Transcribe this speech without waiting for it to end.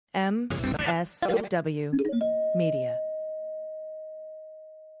MSW Media.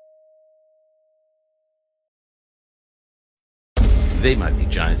 They Might Be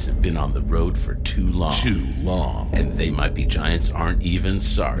Giants have been on the road for too long. Too long. And They Might Be Giants aren't even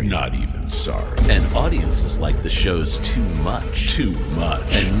sorry. Not even sorry. And audiences like the shows too much. Too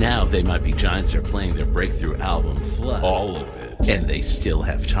much. And now They Might Be Giants are playing their breakthrough album, Flood. All of it. And they still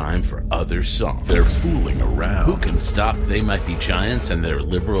have time for other songs. They're fooling around. Who can stop They Might Be Giants and their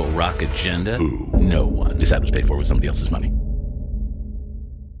liberal rock agenda? Who? No one. This ad was paid for with somebody else's money.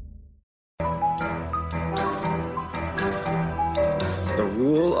 The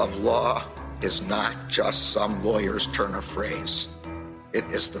rule of law is not just some lawyer's turn of phrase. It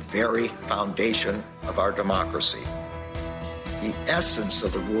is the very foundation of our democracy. The essence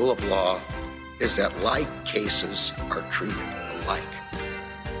of the rule of law is that like cases are treated alike.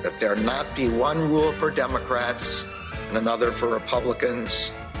 That there not be one rule for Democrats and another for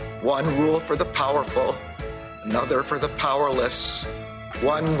Republicans, one rule for the powerful, another for the powerless,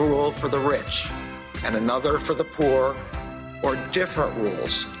 one rule for the rich and another for the poor, or different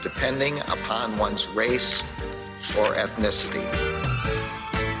rules depending upon one's race or ethnicity.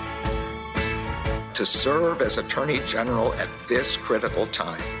 To serve as Attorney General at this critical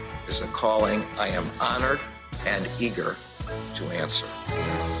time is a calling I am honored and eager to answer.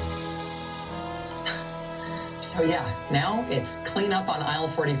 So yeah, now it's clean up on aisle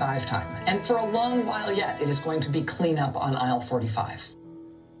 45 time. And for a long while yet, it is going to be clean up on aisle 45.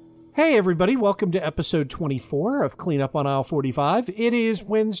 Hey everybody, welcome to episode 24 of Clean Up on Aisle 45. It is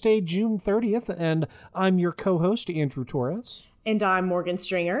Wednesday, June 30th, and I'm your co-host, Andrew Torres. And I'm Morgan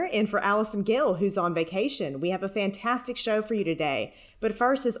Stringer, in for Allison Gill, who's on vacation. We have a fantastic show for you today. But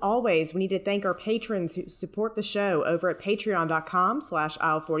first, as always, we need to thank our patrons who support the show over at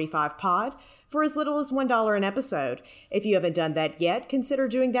patreon.com/aisle45pod for as little as $1 an episode. If you haven't done that yet, consider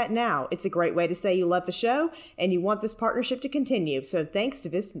doing that now. It's a great way to say you love the show and you want this partnership to continue. So thanks to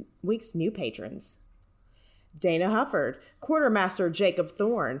this week's new patrons: Dana Hufford, Quartermaster Jacob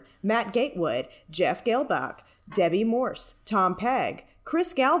Thorne, Matt Gatewood, Jeff Gelbach, Debbie Morse, Tom Pegg,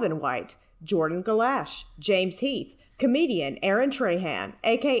 Chris Galvin White, Jordan Galash, James Heath, comedian Aaron Trahan,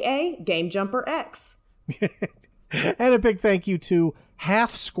 aka Game Jumper X. And a big thank you to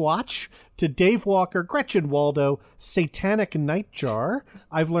Half Squatch, to Dave Walker, Gretchen Waldo, Satanic Nightjar.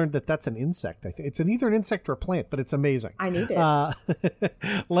 I've learned that that's an insect. I think it's either an insect or a plant, but it's amazing. I need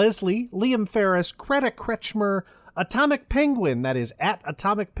it. Leslie, Liam Ferris, Greta Kretschmer, Atomic Penguin, that is at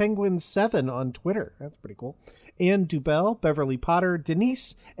Atomic Penguin 7 on Twitter. That's pretty cool. Ann Dubell, Beverly Potter,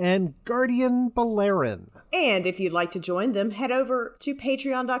 Denise, and Guardian Balerin. And if you'd like to join them, head over to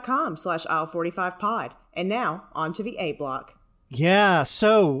patreon.com/aisle45pod. And now, on to the A block. Yeah,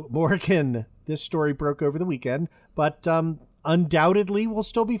 so, Morgan, this story broke over the weekend, but undoubtedly will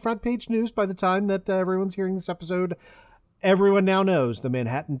still be front page news by the time that everyone's hearing this episode. Everyone now knows the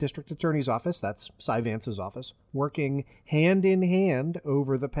Manhattan District Attorney's Office, that's Cy Vance's office, working hand in hand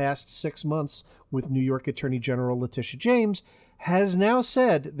over the past 6 months with New York Attorney General Letitia James, has now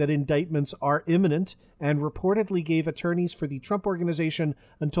said that indictments are imminent and reportedly gave attorneys for the Trump Organization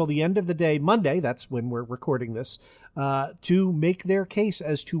until the end of the day, Monday, that's when we're recording this, to make their case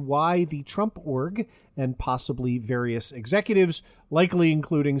as to why the Trump Org and possibly various executives, likely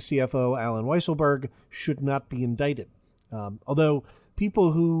including CFO Alan Weisselberg, should not be indicted. Although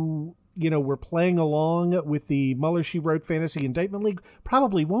people who, were playing along with the Mueller, She Wrote Fantasy Indictment League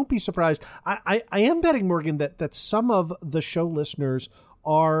probably won't be surprised. I am betting, Morgan, that some of the show listeners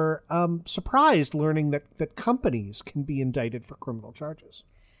are surprised learning that companies can be indicted for criminal charges.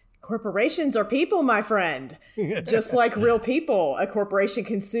 Corporations are people, my friend. Just like real people, a corporation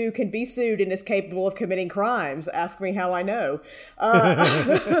can be sued, and is capable of committing crimes. Ask me how I know.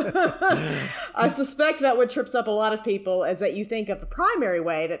 I suspect that what trips up a lot of people is that you think of the primary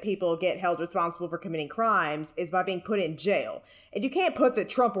way that people get held responsible for committing crimes is by being put in jail. And you can't put the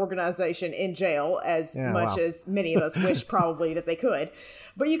Trump Organization in jail as much as many of us wish probably that they could.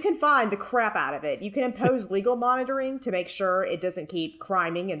 But you can fine the crap out of it. You can impose legal monitoring to make sure it doesn't keep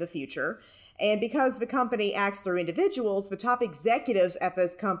criming in the future. And because the company acts through individuals, the top executives at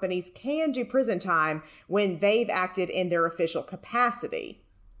those companies can do prison time when they've acted in their official capacity.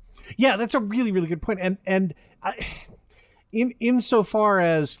 Yeah, that's a really, really good point. And insofar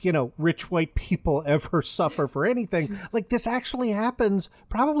as, rich white people ever suffer for anything, like this actually happens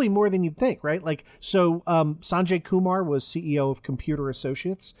probably more than you'd think, right? Sanjay Kumar was CEO of Computer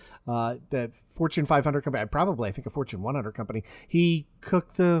Associates, the Fortune 500 company, probably, I think, a Fortune 100 company. He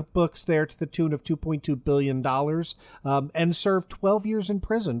cooked the books there to the tune of $2.2 billion and served 12 years in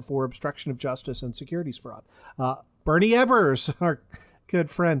prison for obstruction of justice and securities fraud. Bernie Ebbers, our Good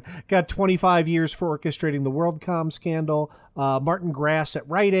friend. Got 25 years for orchestrating the WorldCom scandal. Martin Grass at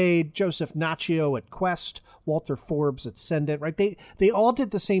Rite Aid, Joseph Naccio at Quest, Walter Forbes at Sendit, right? They all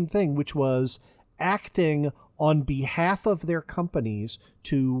did the same thing, which was acting on behalf of their companies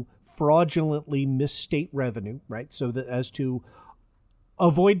to fraudulently misstate revenue, right? So that as to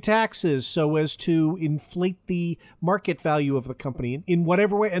avoid taxes, so as to inflate the market value of the company in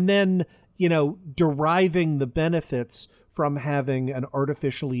whatever way, and then, deriving the benefits from having an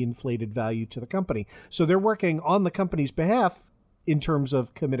artificially inflated value to the company. So they're working on the company's behalf in terms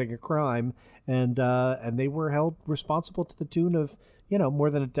of committing a crime, and they were held responsible to the tune of,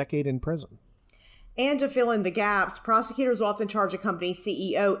 more than a decade in prison. And to fill in the gaps, prosecutors will often charge a company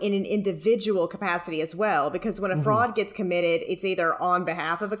CEO in an individual capacity as well, because when a fraud gets committed, it's either on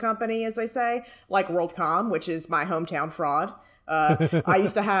behalf of a company, as they say, like WorldCom, which is my hometown fraud. I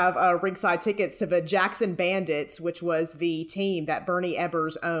used to have ringside tickets to the Jackson Bandits, which was the team that Bernie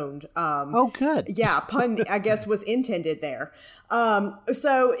Ebbers owned. Good. Yeah, pun, I guess, was intended there.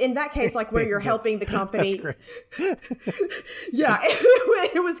 So in that case, like where you're helping the company. That's great. Yeah,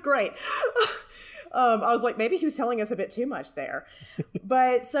 it was great. I was like, maybe he was telling us a bit too much there.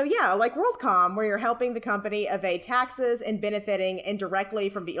 But so, yeah, like WorldCom, where you're helping the company evade taxes and benefiting indirectly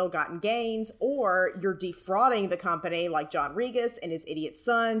from the ill-gotten gains, or you're defrauding the company like John Regas and his idiot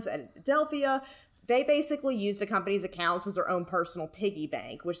sons at Adelphia. They basically use the company's accounts as their own personal piggy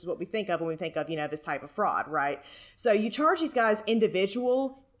bank, which is what we think of when we think of, this type of fraud, right? So you charge these guys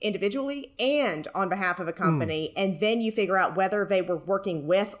individually and on behalf of a company, and then you figure out whether they were working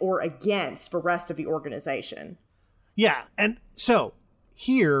with or against the rest of the organization. Yeah, and so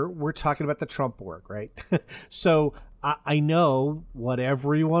here we're talking about the Trump org, right? So I know what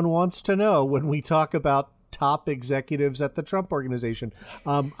everyone wants to know when we talk about top executives at the Trump organization.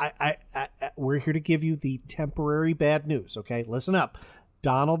 We're here to give you the temporary bad news, okay? Listen up.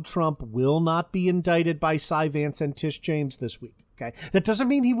 Donald Trump will not be indicted by Cy Vance and Tish James this week. Okay, that doesn't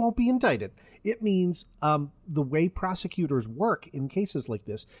mean he won't be indicted. It means the way prosecutors work in cases like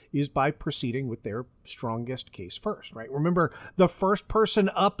this is by proceeding with their strongest case first, right? Remember, the first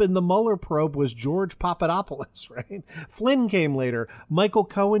person up in the Mueller probe was George Papadopoulos, right? Flynn came later. Michael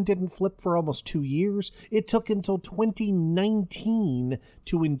Cohen didn't flip for almost 2 years. It took until 2019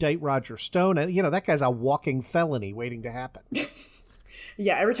 to indict Roger Stone. And, that guy's a walking felony waiting to happen.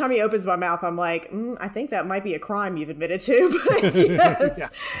 Yeah, every time he opens my mouth, I'm like, I think that might be a crime you've admitted to. But yes. Yeah.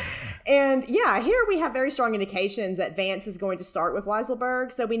 And yeah, here we have very strong indications that Vance is going to start with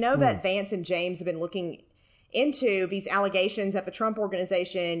Weisselberg. So we know that Vance and James have been looking into these allegations that the Trump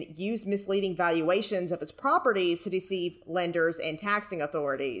organization used misleading valuations of its properties to deceive lenders and taxing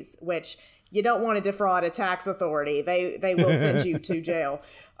authorities, which you don't want to defraud a tax authority. They will send you to jail.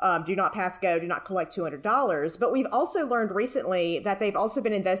 Do not pass go, do not collect $200. But we've also learned recently that they've also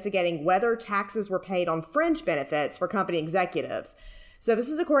been investigating whether taxes were paid on fringe benefits for company executives. So this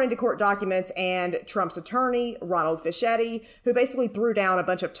is according to court documents and Trump's attorney, Ronald Fischetti, who basically threw down a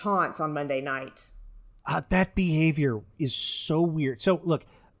bunch of taunts on Monday night. That behavior is so weird. So look,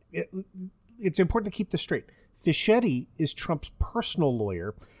 it's important to keep this straight. Fischetti is Trump's personal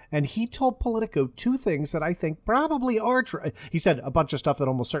lawyer, and he told Politico two things that I think probably are true. He said a bunch of stuff that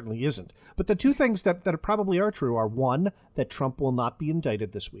almost certainly isn't. But the two things that probably are true are, one, that Trump will not be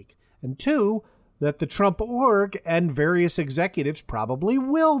indicted this week, and two, that the Trump org and various executives probably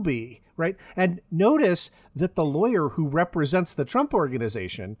will be, right? And notice that the lawyer who represents the Trump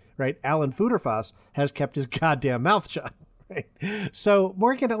organization, right, Alan Futerfas, has kept his goddamn mouth shut, right? So,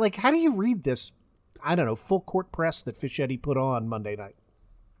 Morgan, how do you read this, full court press that Fischetti put on Monday night?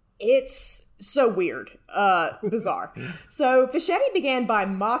 It's so weird, bizarre. So Fischetti began by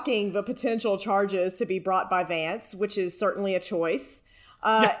mocking the potential charges to be brought by Vance, which is certainly a choice.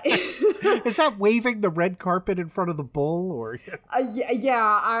 Is that waving the red carpet in front of the bull, or?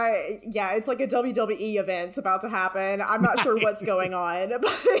 Yeah, it's like a WWE event's about to happen. I'm not sure what's going on,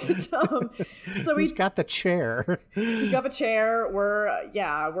 but so he's got the chair. He's got the chair.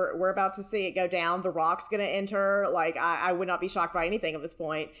 We're about to see it go down. The Rock's going to enter. I would not be shocked by anything at this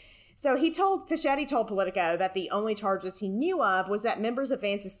point. So Fischetti told Politico that the only charges he knew of was that members of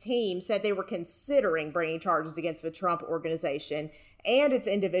Vance's team said they were considering bringing charges against the Trump organization and its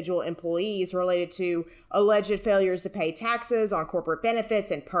individual employees related to alleged failures to pay taxes on corporate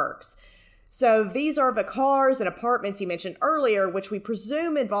benefits and perks. So these are the cars and apartments you mentioned earlier, which we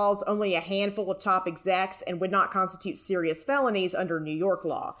presume involves only a handful of top execs and would not constitute serious felonies under New York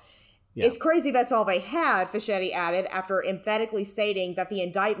law. Yeah. It's crazy that's all they had, Fischetti added, after emphatically stating that the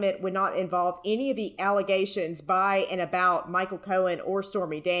indictment would not involve any of the allegations by and about Michael Cohen or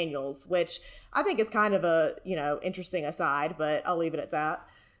Stormy Daniels, which I think is kind of a, interesting aside, but I'll leave it at that.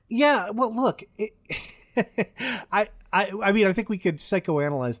 Yeah, well, look, I mean, I think we could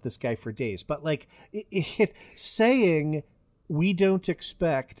psychoanalyze this guy for days, but like saying we don't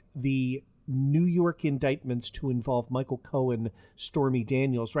expect the New York indictments to involve Michael Cohen, Stormy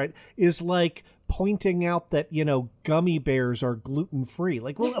Daniels, right, is like pointing out that, gummy bears are gluten-free.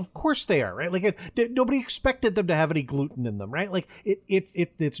 Like, well, of course they are, right? Like, nobody expected them to have any gluten in them, right? Like,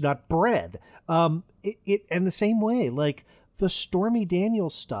 it's not bread. And the same way, like, the Stormy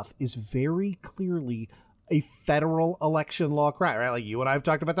Daniels stuff is very clearly a federal election law crime, right? Like, you and I have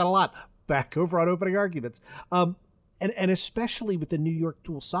talked about that a lot back over on Opening Arguments. And especially with the New York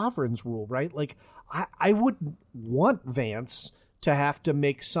dual sovereigns rule, right? Like, I wouldn't want Vance to have to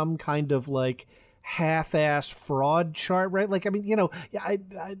make some kind of like half-ass fraud chart, right? Like, I mean,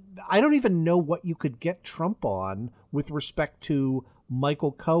 I don't even know what you could get Trump on with respect to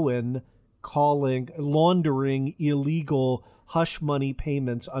Michael Cohen laundering illegal hush money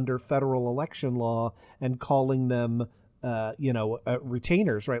payments under federal election law and calling them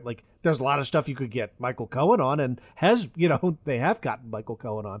retainers, right? Like, there's a lot of stuff you could get Michael Cohen on, and they have gotten Michael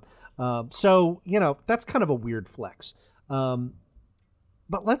Cohen on. So that's kind of a weird flex.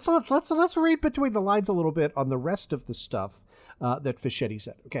 But let's read between the lines a little bit on the rest of the stuff that Fischetti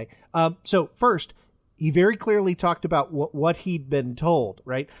said. Okay. So first, he very clearly talked about what he'd been told,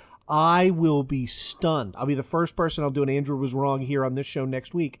 right? I will be stunned. I'll be the first person I'll do an Andrew Was Wrong here on this show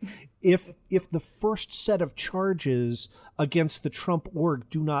next week if the first set of charges against the Trump org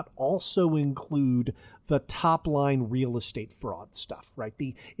do not also include the top line real estate fraud stuff, right?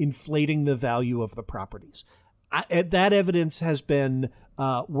 The inflating the value of the properties. That evidence has been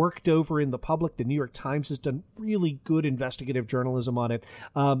worked over in the public. The New York Times has done really good investigative journalism on it.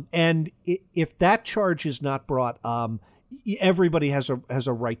 And if that charge is not brought, everybody has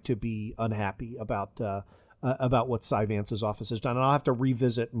a right to be unhappy about what Cy Vance's office has done, and I'll have to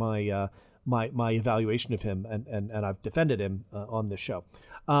revisit my my evaluation of him, and I've defended him on this show.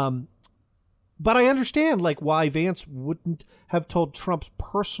 But I understand like why Vance wouldn't have told Trump's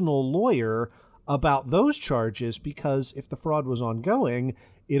personal lawyer about those charges, because if the fraud was ongoing,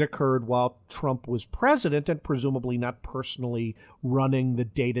 it occurred while Trump was president and presumably not personally running the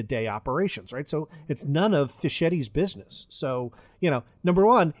day-to-day operations, right? So it's none of Fischetti's business. So, number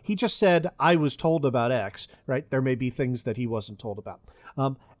one, he just said, I was told about X, right? There may be things that he wasn't told about.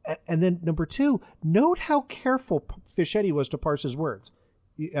 And then number two, note how careful Fischetti was to parse his words.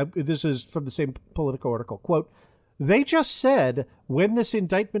 This is from the same Politico article. Quote, they just said when this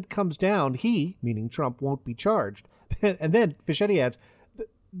indictment comes down, he, meaning Trump, won't be charged. And then Fischetti adds,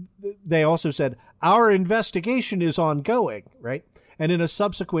 they also said, our investigation is ongoing, right? And in a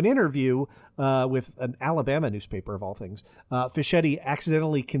subsequent interview with an Alabama newspaper, of all things, Fischetti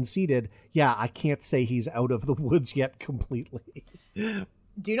accidentally conceded, yeah, I can't say he's out of the woods yet completely.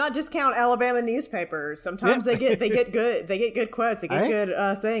 Do not discount Alabama newspapers. Sometimes they get good quotes. They get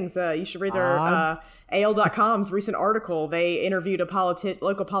good things. You should read their AL.com's recent article. They interviewed a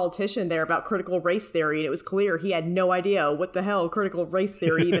local politician there about critical race theory, and it was clear he had no idea what the hell critical race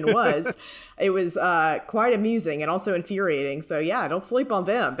theory even was. It was quite amusing and also infuriating. So yeah, don't sleep on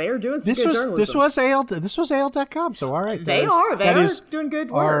them. They are doing some good journalism. This was AL.com. So all right, they are doing good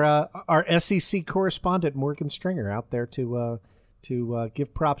work. Our SEC correspondent Morgan Stringer out there to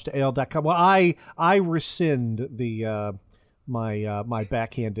give props to AL.com. Well, I rescind the my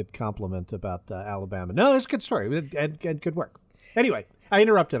backhanded compliment about Alabama. No, it's a good story and good work. Anyway, I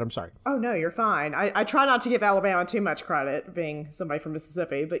interrupted. I'm sorry. Oh, no, you're fine. I try not to give Alabama too much credit, being somebody from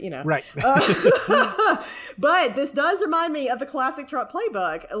Mississippi, but Right. But this does remind me of the classic Trump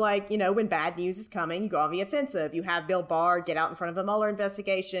playbook. Like, when bad news is coming, you go on the offensive. You have Bill Barr get out in front of a Mueller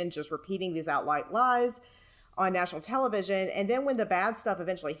investigation, just repeating these outright lies on national television. And then when the bad stuff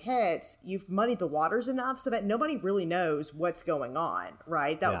eventually hits, you've muddied the waters enough so that nobody really knows what's going on,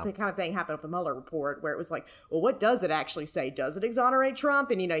 right? That was the kind of thing happened with the Mueller report, where it was like, well, what does it actually say? Does it exonerate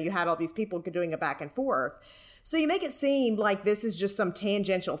Trump? And, you had all these people doing a back and forth. So you make it seem like this is just some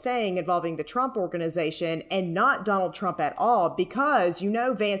tangential thing involving the Trump organization and not Donald Trump at all, because,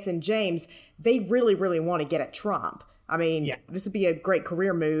 Vance and James, they really, really want to get at Trump. I mean, This would be a great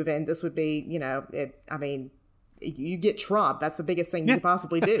career move, and this would be, you get Trump. That's the biggest thing you could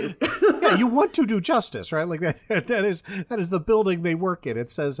possibly do. Yeah, you want to do justice, right? Like that is the building they work in.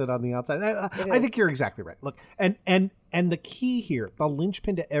 It says it on the outside. I think you're exactly right. Look, and And the key here, the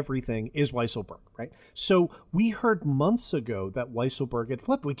linchpin to everything, is Weisselberg, right? So we heard months ago that Weisselberg had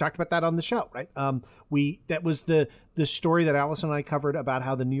flipped. We talked about that on the show, right? That was the story that Alice and I covered about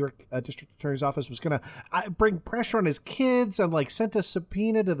how the New York District Attorney's Office was going to bring pressure on his kids and like sent a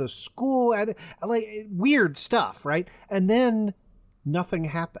subpoena to the school and like weird stuff, right? And then nothing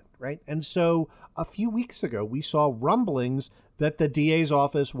happened, right? And so a few weeks ago, we saw rumblings that the DA's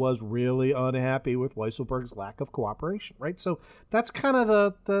office was really unhappy with Weisselberg's lack of cooperation, right? So that's kind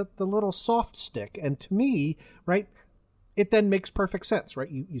of the little soft stick. And to me, right, it then makes perfect sense, right?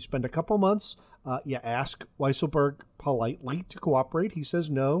 You spend a couple months, you ask Weisselberg politely to cooperate. He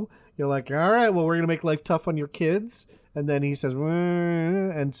says no. You're like, all right, well, we're going to make life tough on your kids. And then he says,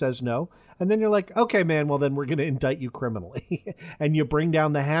 and says no. And then you're like, okay, man, well, then we're going to indict you criminally. And you bring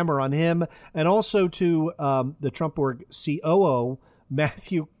down the hammer on him. And also to the Trump org COO,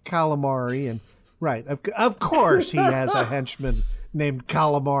 Matthew Calamari. And right, of course he has a henchman named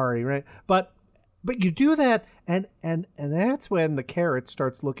Calamari, right? But you do that, and that's when the carrot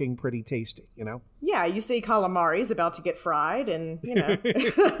starts looking pretty tasty, you know? Yeah, you see calamari's about to get fried, and, you know.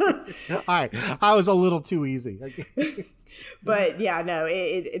 All right, I was a little too easy. But yeah, no,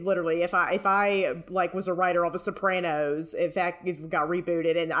 it literally, if I like was a writer of The Sopranos, in fact, if it got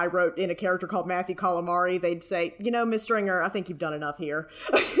rebooted and I wrote in a character called Matthew Calamari, they'd say, you know, Ms. Stringer, I think you've done enough here.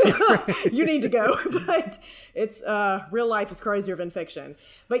 You need to go. But it's real life is crazier than fiction.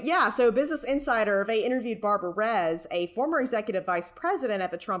 But yeah, so Business Insider, they interviewed Barbara Rez, a former executive vice president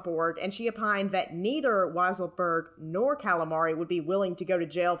at the Trump org, and she opined that neither Weisselberg nor Calamari would be willing to go to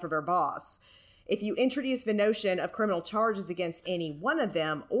jail for their boss. If you introduce the notion of criminal charges against any one of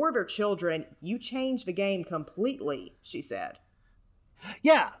them or their children, you change the game completely, she said.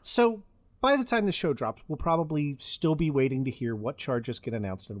 Yeah, so by the time the show drops, we'll probably still be waiting to hear what charges get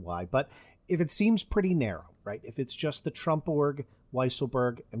announced and why. But if it seems pretty narrow, right, if it's just the Trump org,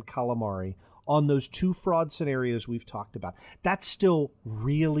 Weisselberg, and Calamari on those two fraud scenarios we've talked about, that's still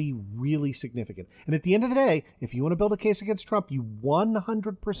really, really significant. And at the end of the day, if you want to build a case against Trump, you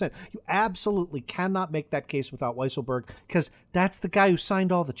 100%, you absolutely cannot make that case without Weisselberg, because that's the guy who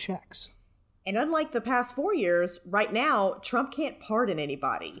signed all the checks. And unlike the past 4 years, right now, Trump can't pardon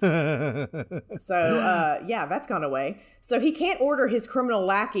anybody. So, yeah, that's gone away. So he can't order his criminal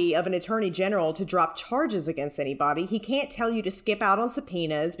lackey of an attorney general to drop charges against anybody. He can't tell you to skip out on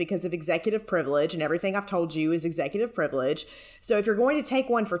subpoenas because of executive privilege, and everything I've told you is executive privilege. So if you're going to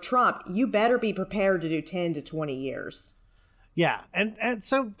take one for Trump, you better be prepared to do 10 to 20 years. Yeah, and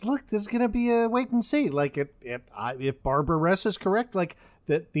so, look, this is going to be a wait and see. Like, if Barbara Rez is correct, like,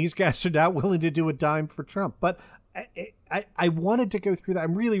 that these guys are not willing to do a dime for Trump. But I wanted to go through that.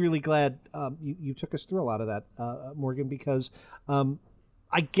 I'm really, really glad you took us through a lot of that, Morgan, because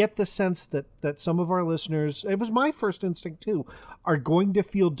I get the sense that some of our listeners, it was my first instinct too, are going to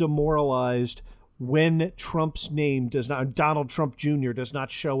feel demoralized when Trump's name does not, Donald Trump Jr. does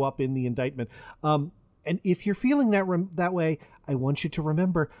not show up in the indictment. And if you're feeling that way, I want you to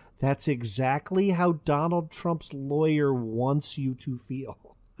remember that's exactly how Donald Trump's lawyer wants you to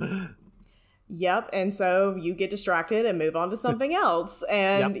feel. Yep. And so you get distracted and move on to something else.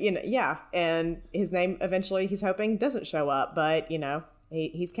 And, Yep. you know, yeah. And his name eventually, he's hoping, doesn't show up. But, you know,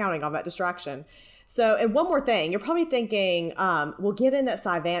 he's counting on that distraction. So, and one more thing, you're probably thinking, well, given that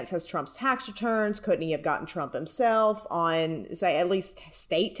Cy Vance has Trump's tax returns, couldn't he have gotten Trump himself on, say, at least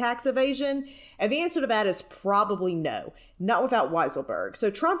state tax evasion? And the answer to that is probably no, not without Weisselberg.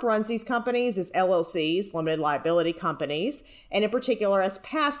 So Trump runs these companies as LLCs, limited liability companies, and in particular as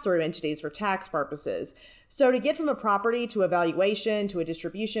pass-through entities for tax purposes. So to get from a property to a valuation to a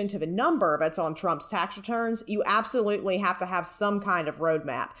distribution to the number that's on Trump's tax returns, you absolutely have to have some kind of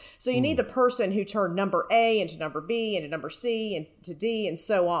roadmap. So you need the person who turned number A into number B into number C into D and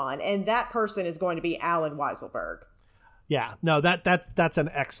so on. And that person is going to be Alan Weisselberg. Yeah, no, that's an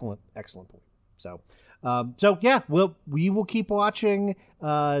excellent point. So yeah, we will keep watching.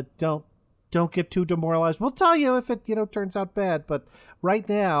 Don't get too demoralized. We'll tell you if it, turns out bad. But right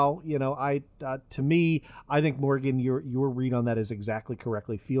now, to me, I think, Morgan, your read on that is exactly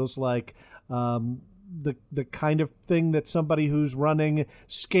correctly. Feels like the kind of thing that somebody who's running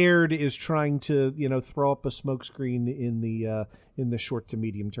scared is trying to, throw up a smokescreen in the short to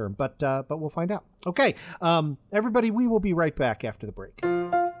medium term. But we'll find out. Okay, everybody, we will be right back after the break.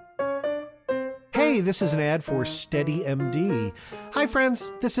 Hey, this is an ad for Steady MD. Hi,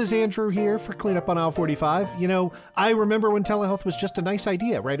 friends. This is Andrew here for Cleanup on Aisle 45. I remember when telehealth was just a nice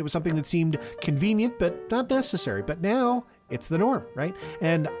idea, right? It was something that seemed convenient, but not necessary. But now it's the norm, right?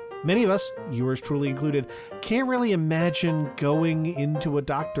 And Many of us, yours truly included, can't really imagine going into a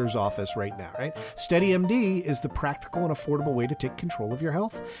doctor's office right now, right? SteadyMD is the practical and affordable way to take control of your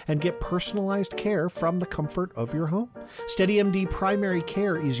health and get personalized care from the comfort of your home. SteadyMD Primary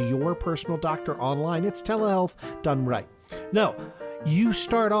Care is your personal doctor online. It's telehealth done right. No, you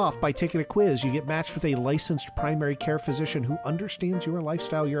start off by taking a quiz. You get matched with a licensed primary care physician who understands your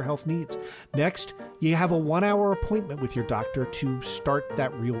lifestyle, your health needs. Next, you have a 1-hour appointment with your doctor to start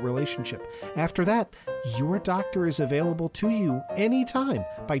that real relationship. After that, your doctor is available to you anytime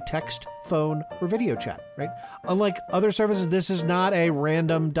by text, phone, or video chat, right? Unlike other services, this is not a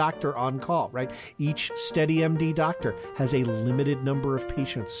random doctor on call, right? Each SteadyMD doctor has a limited number of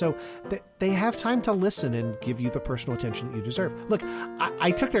patients, so they have time to listen and give you the personal attention that you deserve. Look,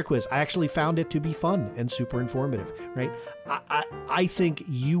 I took their quiz. I actually found it to be fun and super informative, right? I think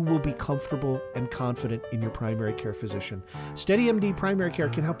you will be comfortable and confident in your primary care physician. SteadyMD Primary Care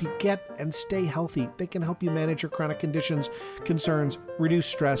can help you get and stay healthy. They can help you manage your chronic conditions, concerns, reduce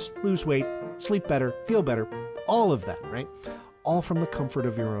stress, lose weight, sleep better, feel better, all of that, right? All from the comfort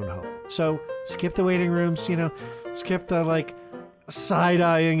of your own home. So skip the waiting rooms, skip the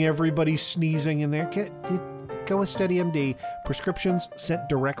side-eyeing everybody sneezing in there. Go with SteadyMD. Prescriptions sent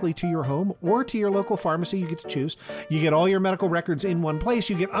directly to your home or to your local pharmacy. You get to choose. You get all your medical records in one place.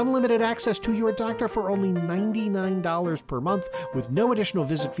 You get unlimited access to your doctor for only $99 per month with no additional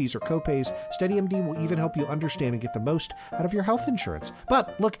visit fees or copays. SteadyMD will even help you understand and get the most out of your health insurance.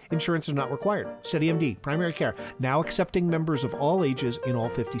 But look, insurance is not required. SteadyMD Primary Care, now accepting members of all ages in all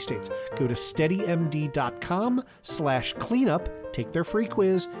 50 states. Go to steadymd.com/cleanup. Take their free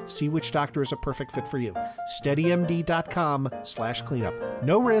quiz, see which doctor is a perfect fit for you. SteadyMD.com/cleanup.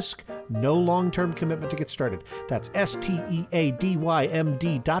 No risk, no long-term commitment to get started. That's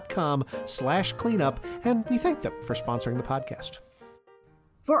SteadyMD.com/cleanup. And we thank them for sponsoring the podcast.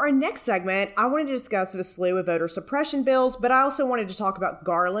 For our next segment, I wanted to discuss a slew of voter suppression bills, but I also wanted to talk about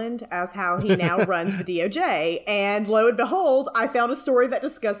Garland as how he now runs the DOJ. And lo and behold, I found a story that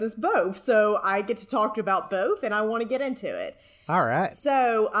discusses both. So I get to talk about both, and I want to get into it. All right.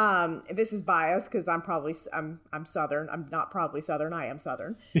 So this is biased because I'm Southern. I'm not probably Southern. I am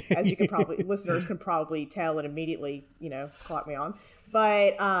Southern, as you can probably listeners can probably tell and immediately clock me on.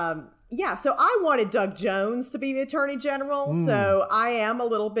 But yeah, so I wanted Doug Jones to be the Attorney General. So I am a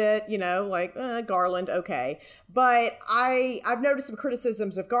little bit, Garland, okay. But I've noticed some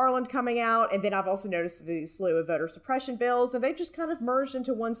criticisms of Garland coming out, and then I've also noticed the slew of voter suppression bills, and they've just kind of merged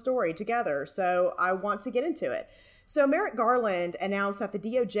into one story together. So I want to get into it. So Merrick Garland announced that the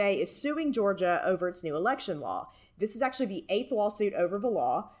DOJ is suing Georgia over its new election law. This is actually the 8th lawsuit over the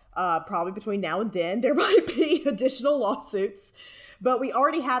law. Probably between now and then, there might be additional lawsuits. But we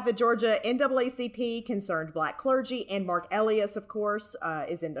already have the Georgia NAACP, Concerned Black Clergy, and Mark Elias, of course,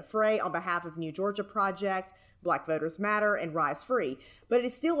 is in the fray on behalf of New Georgia Project, Black Voters Matter, and Rise Free. But it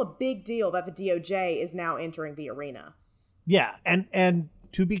is still a big deal that the DOJ is now entering the arena. Yeah, and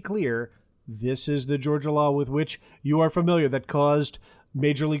to be clear, this is the Georgia law with which you are familiar that caused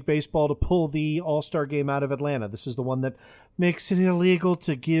Major League Baseball to pull the All-Star game out of Atlanta. This is the one that makes it illegal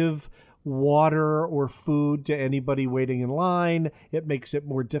to give water or food to anybody waiting in line. It makes it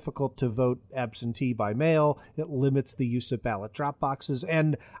more difficult to vote absentee by mail. It limits the use of ballot drop boxes.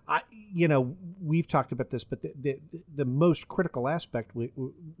 And we've talked about this, but the most critical aspect,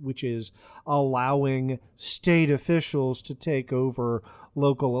 which is allowing state officials to take over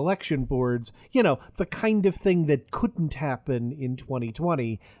local election boards, the kind of thing that couldn't happen in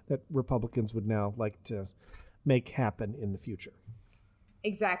 2020 that Republicans would now like to make happen in the future.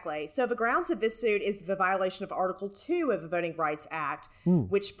 Exactly. So the grounds of this suit is the violation of Article 2 of the Voting Rights Act,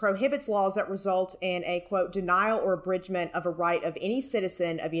 which prohibits laws that result in a, quote, denial or abridgment of a right of any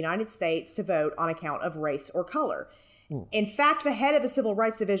citizen of the United States to vote on account of race or color. In fact, the head of the Civil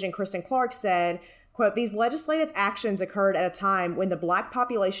Rights Division, Kristen Clark, said, quote, these legislative actions occurred at a time when the Black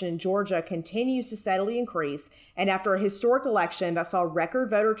population in Georgia continues to steadily increase and after a historic election that saw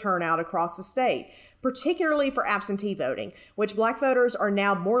record voter turnout across the state, particularly for absentee voting, which Black voters are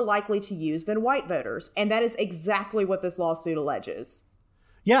now more likely to use than white voters. And that is exactly what this lawsuit alleges.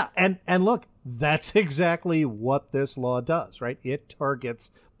 Yeah, and look, that's exactly what this law does, right? It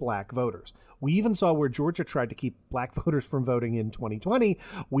targets Black voters. We even saw where Georgia tried to keep Black voters from voting in 2020.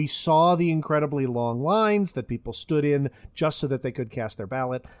 We saw the incredibly long lines that people stood in just so that they could cast their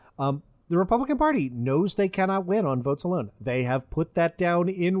ballot. The Republican Party knows they cannot win on votes alone. They have put that down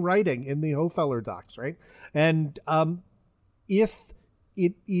in writing in the Hofeller docs, right? And if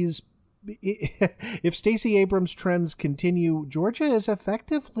Stacey Abrams' trends continue, Georgia is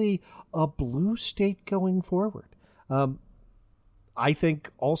effectively a blue state going forward. I think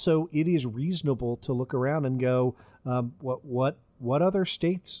also it is reasonable to look around and go, what other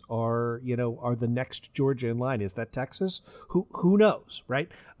states are the next Georgia in line? Is that Texas? Who knows, right?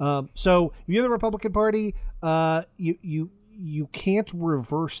 So if you're the Republican Party, you can't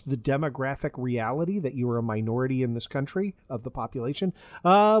reverse the demographic reality that you are a minority in this country of the population.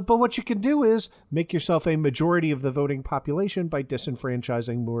 But what you can do is make yourself a majority of the voting population by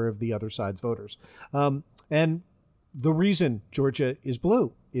disenfranchising more of the other side's voters. And the reason Georgia is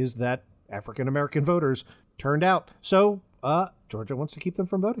blue is that African-American voters turned out. So Georgia wants to keep them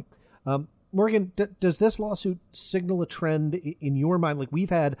from voting. Morgan, does this lawsuit signal a trend in your mind? Like, we've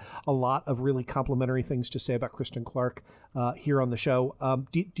had a lot of really complimentary things to say about Kristen Clark here on the show.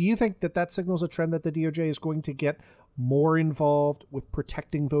 Do you think that signals a trend that the DOJ is going to get more involved with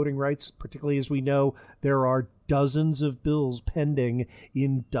protecting voting rights, particularly as we know there are dozens of bills pending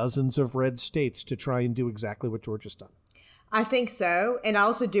in dozens of red states to try and do exactly what Georgia's done? I think so. And I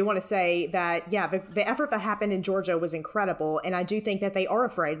also do want to say that, the effort that happened in Georgia was incredible. And I do think that they are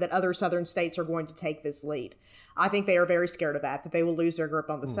afraid that other southern states are going to take this lead. I think they are very scared of that they will lose their grip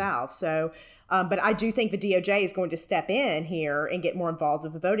on the South. So, but I do think the DOJ is going to step in here and get more involved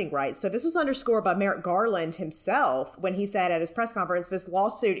with the voting rights. So this was underscored by Merrick Garland himself when he said at his press conference, this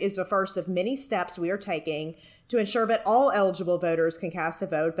lawsuit is the first of many steps we are taking to ensure that all eligible voters can cast a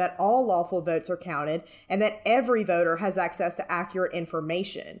vote, that all lawful votes are counted, and that every voter has access to accurate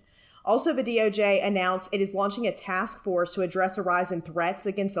information. Also, the DOJ announced it is launching a task force to address a rise in threats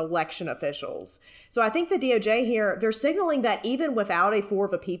against election officials. So I think the DOJ here, they're signaling that even without a For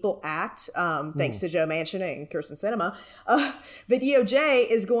the People Act, thanks to Joe Manchin and Kyrsten Sinema, the DOJ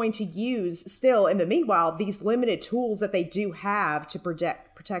is going to use still, in the meanwhile, these limited tools that they do have to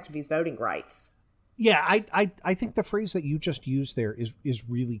protect these voting rights. Yeah, I think the phrase that you just used there is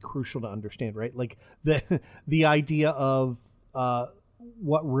really crucial to understand, right? Like the idea of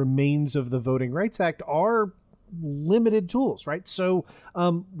what remains of the Voting Rights Act are limited tools, right? So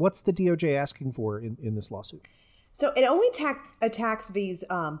what's the DOJ asking for in this lawsuit? So it only attacks these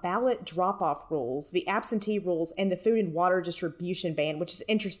ballot drop-off rules, the absentee rules, and the food and water distribution ban, which is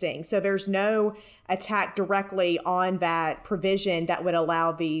interesting. So there's no attack directly on that provision that would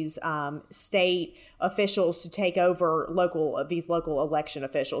allow these state officials to take over these local election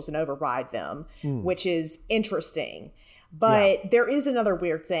officials and override them, which is interesting. But there is another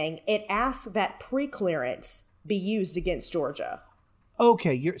weird thing. It asks that pre-clearance be used against Georgia.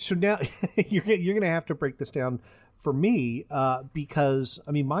 Okay, so now you're going to have to break this down for me because,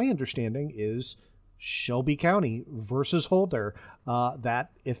 I mean, my understanding is Shelby County versus Holder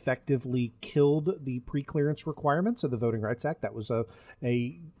that effectively killed the pre-clearance requirements of the Voting Rights Act. That was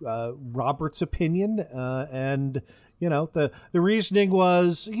a Roberts opinion, and the reasoning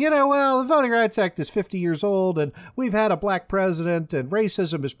was, the Voting Rights Act is 50 years old and we've had a black president and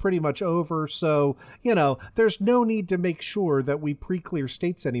racism is pretty much over. So, there's no need to make sure that we pre-clear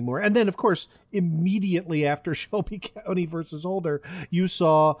states anymore. And then, of course, immediately after Shelby County versus Holder, you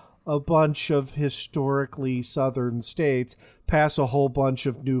saw a bunch of historically southern states pass a whole bunch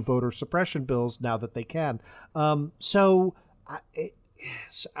of new voter suppression bills now that they can. So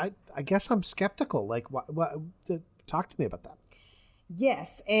I guess I'm skeptical. Like, talk to me about that.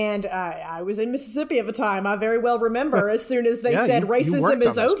 Yes, and I was in Mississippi at the time. I very well remember as soon as they said racism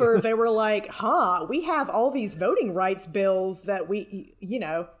is over, they were like, we have all these voting rights bills that we,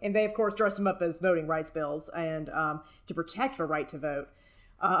 and they, of course, dress them up as voting rights bills and to protect the right to vote.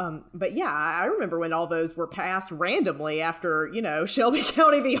 But yeah, I remember when all those were passed randomly after, Shelby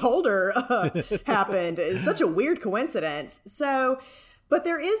County v. Holder happened. It's such a weird coincidence. So, but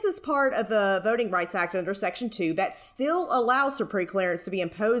there is this part of the Voting Rights Act under Section 2 that still allows for preclearance to be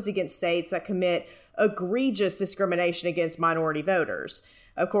imposed against states that commit egregious discrimination against minority voters.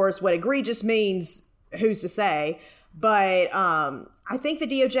 Of course, what egregious means, who's to say? But I think the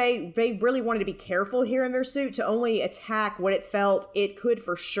DOJ, they really wanted to be careful here in their suit to only attack what it felt it could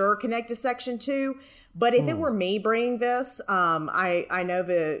for sure connect to Section 2. But if it were me bringing this, I know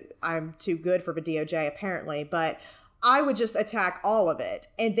that I'm too good for the DOJ apparently, but I would just attack all of it.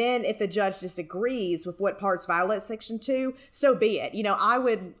 And then if the judge disagrees with what parts violate Section 2, so be it. I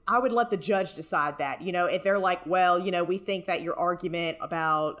would let the judge decide that. If they're like, well, we think that your argument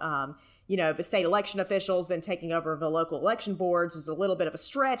about, the state election officials then taking over the local election boards is a little bit of a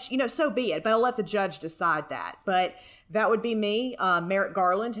stretch, so be it. But I'll let the judge decide that. But that would be me. Merrick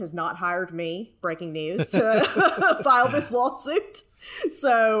Garland has not hired me, breaking news, to file this lawsuit.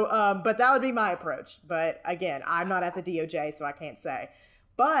 So, but that would be my approach. But again, I'm not at the DOJ, so I can't say.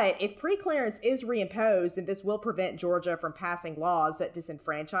 But if preclearance is reimposed, and this will prevent Georgia from passing laws that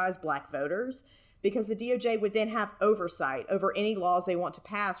disenfranchise black voters, because the DOJ would then have oversight over any laws they want to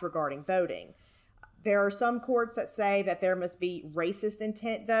pass regarding voting. There are some courts that say that there must be racist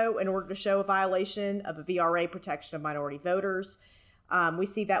intent, though, in order to show a violation of a VRA protection of minority voters. We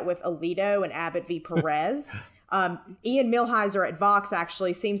see that with Alito and Abbott v. Perez. Ian Millhiser at Vox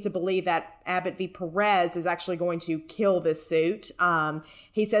actually seems to believe that Abbott v. Perez is actually going to kill this suit.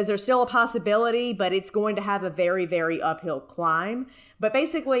 He says there's still a possibility, but it's going to have a very, very uphill climb. But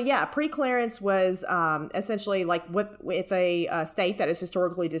basically, yeah, preclearance was essentially like with a state that has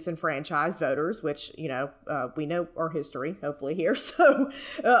historically disenfranchised voters, which, we know our history, hopefully here, so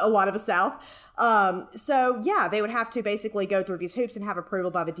a lot of the South. So yeah, they would have to basically go through these hoops and have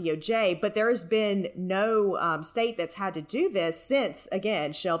approval by the DOJ, but there has been no state that's had to do this since,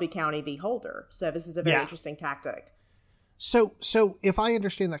 again, Shelby County v. Holder. So this is a very interesting tactic. So if I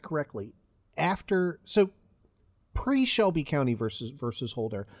understand that correctly, pre-Shelby County versus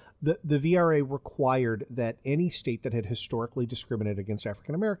Holder, the VRA required that any state that had historically discriminated against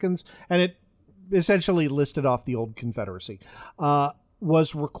African Americans, and it essentially listed off the old Confederacy,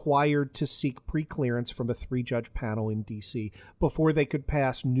 was required to seek preclearance from a 3-judge panel in D.C. before they could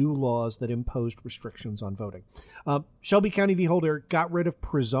pass new laws that imposed restrictions on voting. Shelby County v. Holder got rid of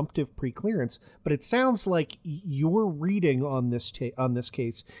presumptive preclearance, but it sounds like your reading on this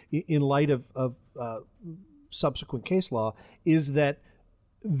case, in light of subsequent case law, is that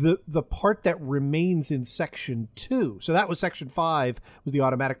the part that remains in Section 2, so that was Section 5, was the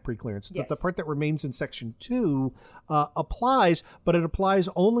automatic preclearance. Yes. The part that remains in Section 2 applies, but it applies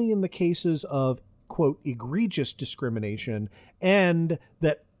only in the cases of, quote, egregious discrimination, and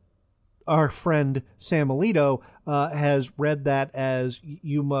that our friend Sam Alito has read that as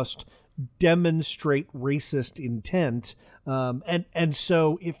you must demonstrate racist intent. And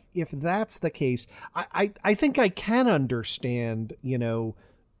so if that's the case, I think I can understand,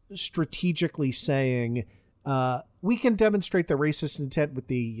 strategically saying we can demonstrate the racist intent with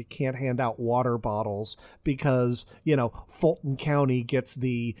you can't hand out water bottles because, Fulton County gets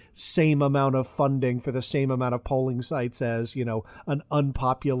the same amount of funding for the same amount of polling sites as, an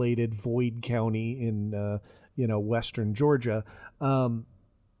unpopulated void county in, Western Georgia.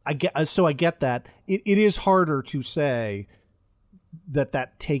 I get that. It is harder to say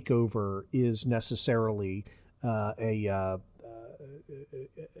that takeover is necessarily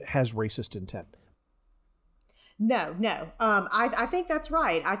has racist intent. No. I think that's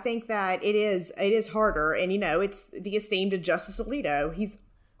right. I think that it is harder. And, it's the esteemed Justice Alito. He's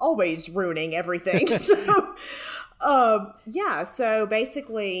always ruining everything. So, so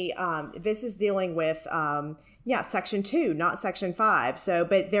basically, this is dealing with, Section 2, not Section 5. So,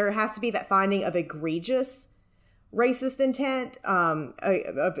 but there has to be that finding of egregious racist intent,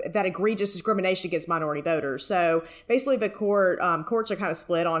 that egregious discrimination against minority voters. So basically the courts are kind of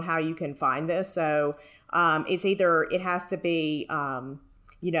split on how you can find this. So it's either it has to be,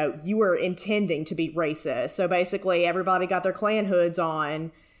 you were intending to be racist. So basically everybody got their Klan hoods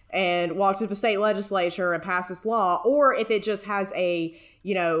on and walked to the state legislature and passed this law, or if it just has a,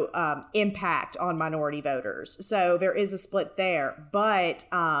 impact on minority voters. So there is a split there. But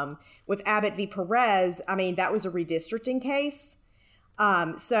with Abbott v. Perez, that was a redistricting case.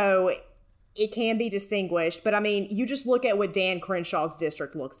 So it can be distinguished. But you just look at what Dan Crenshaw's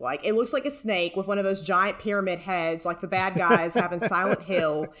district looks like. It looks like a snake with one of those giant pyramid heads, like the bad guys have in Silent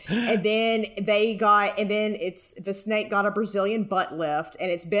Hill. And then the snake got a Brazilian butt lift and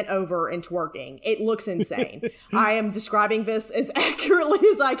it's bent over and twerking. It looks insane. I am describing this as accurately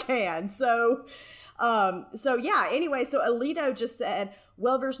as I can. So Alito just said,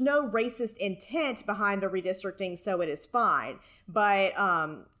 well, there's no racist intent behind the redistricting, so it is fine. But,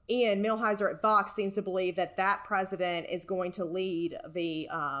 Ian Millhiser at Vox seems to believe that president is going to lead the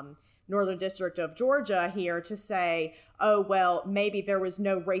Northern District of Georgia here to say, oh, well, maybe there was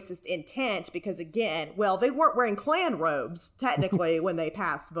no racist intent because, again, well, they weren't wearing Klan robes, technically, when they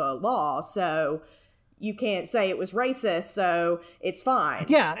passed the law. So you can't say it was racist, so it's fine.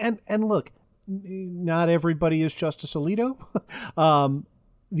 Yeah, and look, not everybody is Justice Alito.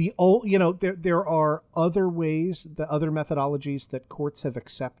 There are other ways, the other methodologies that courts have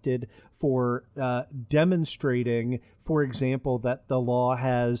accepted for demonstrating, for example, that the law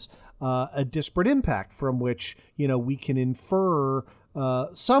has a disparate impact from which, we can infer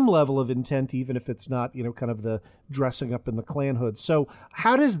some level of intent, even if it's not, kind of the dressing up in the Klan hood. So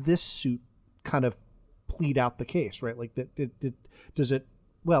how does this suit kind of plead out the case, right? Like, does it,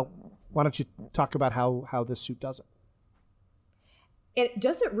 well, why don't you talk about how this suit does it? It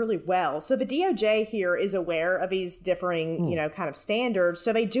does it really well. So the DOJ here is aware of these differing, kind of standards.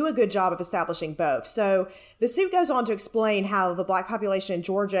 So they do a good job of establishing both. So the suit goes on to explain how the Black population in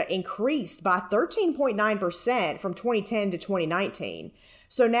Georgia increased by 13.9% from 2010 to 2019.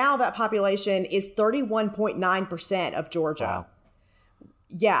 So now that population is 31.9% of Georgia. Wow.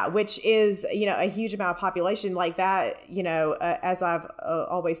 Yeah, which is, a huge amount of population like that. As I've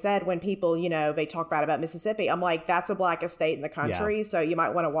always said, when people, they talk bad about Mississippi, I'm like, that's the blackest state in the country. Yeah. So you might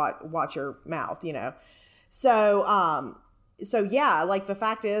want to watch your mouth, So yeah, like the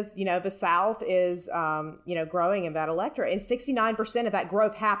fact is, the South is, growing in that electorate, and 69% of that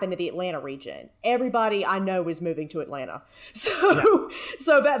growth happened to the Atlanta region. Everybody I know is moving to Atlanta.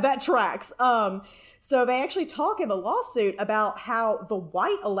 So that tracks. So they actually talk in the lawsuit about how the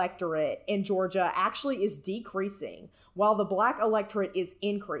white electorate in Georgia actually is decreasing while the Black electorate is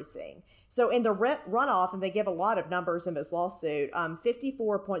increasing. So in the runoff, and they give a lot of numbers in this lawsuit,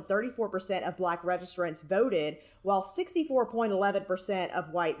 54.34% of Black registrants voted, while 64.11% of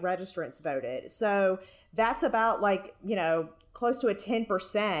white registrants voted. So that's about close to a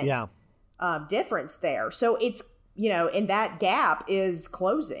 10% difference there. So it's, and that gap is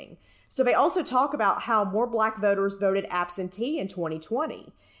closing. So they also talk about how more Black voters voted absentee in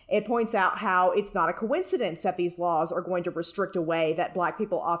 2020. It points out how it's not a coincidence that these laws are going to restrict a way that Black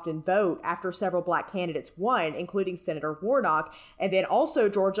people often vote after several Black candidates won, including Senator Warnock. And then also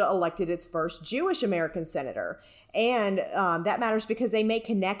Georgia elected its first Jewish American senator. And that matters because they make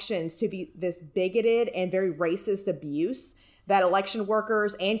connections to this bigoted and very racist abuse that election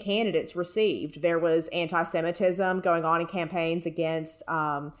workers and candidates received. There was anti-Semitism going on in campaigns against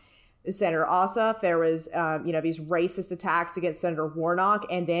Senator Ossoff. There was, these racist attacks against Senator Warnock.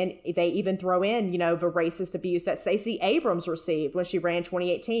 And then they even throw in, the racist abuse that Stacey Abrams received when she ran in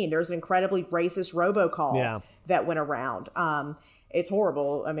 2018. There's an incredibly racist robocall that went around. It's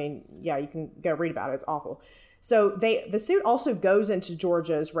horrible. I mean, yeah, you can go read about it. It's awful. So the suit also goes into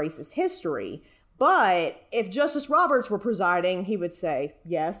Georgia's racist history. But if Justice Roberts were presiding, he would say,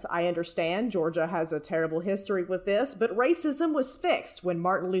 yes, I understand Georgia has a terrible history with this, but racism was fixed when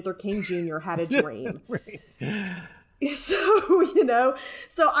Martin Luther King Jr. had a dream.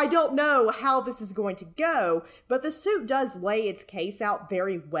 So I don't know how this is going to go, but the suit does lay its case out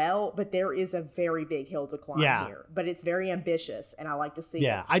very well, but there is a very big hill to climb here. But it's very ambitious, and I like to see it.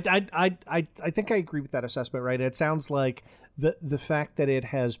 Yeah, I think I agree with that assessment, right? It sounds like the fact that it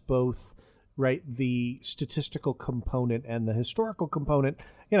has both, right, the statistical component and the historical component,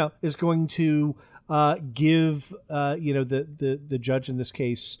 is going to give the judge in this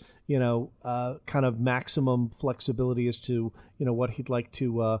case, kind of maximum flexibility as to what he'd like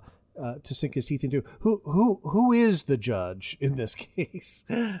to sink his teeth into. Who is the judge in this case?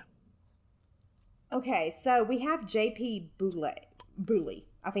 Okay, so we have J.P. Bouley.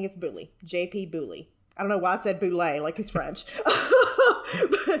 I think it's Bouley. J.P. Bouley. I don't know why I said Boulay, like he's French.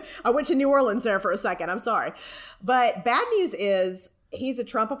 I went to New Orleans there for a second. I'm sorry. But bad news is he's a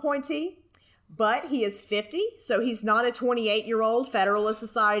Trump appointee, but he is 50. So he's not a 28-year-old Federalist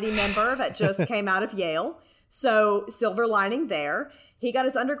Society member that just came out of Yale. So silver lining there. He got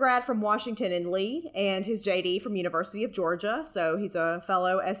his undergrad from Washington and Lee and his JD from University of Georgia. So he's a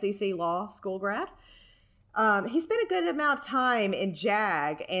fellow SEC law school grad. He spent a good amount of time in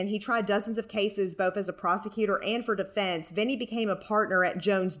JAG, and he tried dozens of cases both as a prosecutor and for defense. Then he became a partner at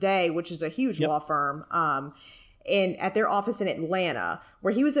Jones Day, which is a huge law firm, at their office in Atlanta,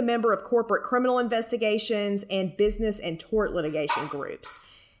 where he was a member of corporate criminal investigations and business and tort litigation groups.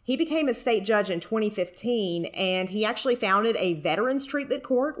 He became a state judge in 2015, and he actually founded a veterans treatment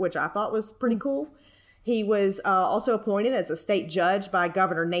court, which I thought was pretty cool. He was also appointed as a state judge by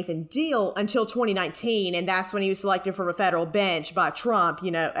Governor Nathan Deal until 2019, and that's when he was selected from a federal bench by Trump.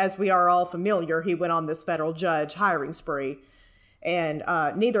 As we are all familiar, he went on this federal judge hiring spree, and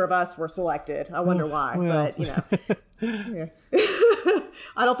neither of us were selected. I wonder why, but yeah.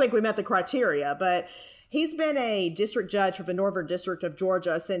 I don't think we met the criteria, but he's been a district judge for the Northern District of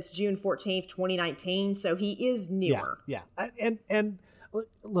Georgia since June 14th, 2019, so he is newer. Yeah. And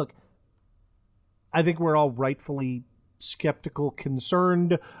look, I think we're all rightfully skeptical,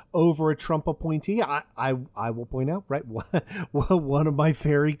 concerned over a Trump appointee. I will point out, right, one of my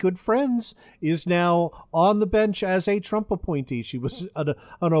very good friends is now on the bench as a Trump appointee. She was an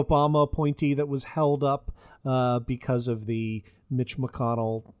Obama appointee that was held up because of the Mitch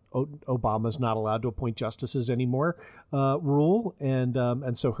McConnell Obama's not allowed to appoint justices anymore rule,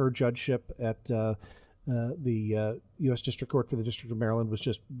 and so her judgeship at the U.S. District Court for the District of Maryland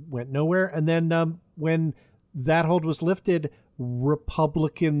went nowhere. And then when that hold was lifted,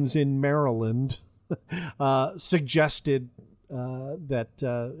 Republicans in Maryland suggested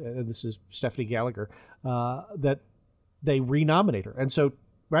and this is Stephanie Gallagher, that they renominate her. And so,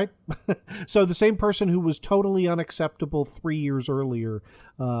 right? So the same person who was totally unacceptable 3 years earlier,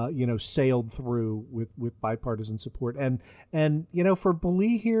 sailed through with bipartisan support. And for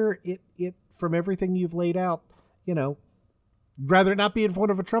Bolie here, it from everything you've laid out, rather not be in front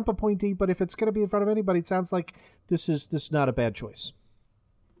of a Trump appointee, but if it's going to be in front of anybody, it sounds like this is not a bad choice.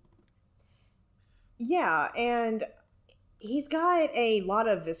 Yeah, and he's got a lot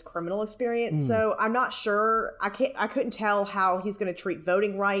of this criminal experience, so I'm not sure. I couldn't tell how he's going to treat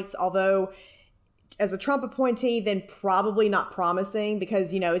voting rights, although as a Trump appointee, then probably not promising,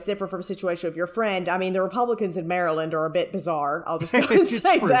 because, it's different from a situation of your friend. I mean, the Republicans in Maryland are a bit bizarre. I'll just go and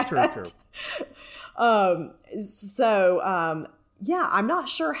say that. True. Yeah, I'm not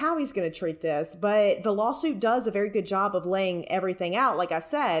sure how he's going to treat this, but the lawsuit does a very good job of laying everything out. Like I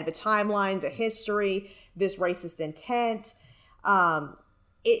said, the timeline, the history, this racist intent,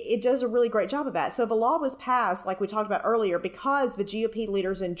 it does a really great job of that. So the law was passed, like we talked about earlier, because the GOP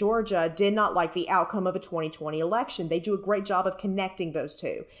leaders in Georgia did not like the outcome of a 2020 election. They do a great job of connecting those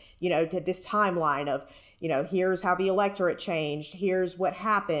two, to this timeline of, here's how the electorate changed, here's what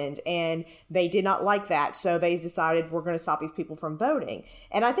happened, and they did not like that. So they decided we're going to stop these people from voting.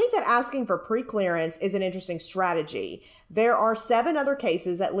 And I think that asking for pre-clearance is an interesting strategy. There are 7 other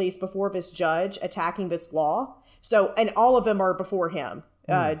cases, at least, before this judge attacking this law. So, and all of them are before him,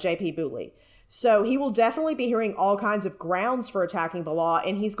 J.P. Bolie. So he will definitely be hearing all kinds of grounds for attacking the law,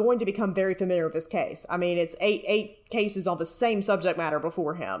 and he's going to become very familiar with this case. I mean, it's eight cases on the same subject matter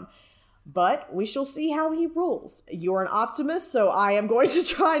before him. But we shall see how he rules. You're an optimist, so I am going to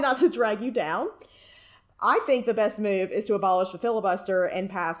try not to drag you down. I think the best move is to abolish the filibuster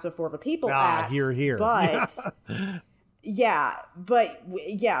and pass the For the People Act. Here. But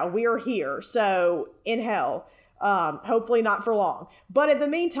we are here. So in hell, hopefully not for long. But in the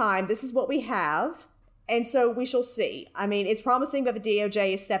meantime, this is what we have. And so we shall see. I mean, it's promising that the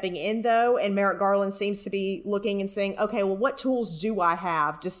DOJ is stepping in, though, and Merrick Garland seems to be looking and saying, okay, well, what tools do I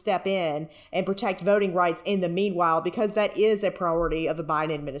have to step in and protect voting rights in the meanwhile? Because that is a priority of the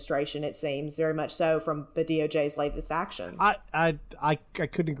Biden administration, it seems, very much so from the DOJ's latest actions. I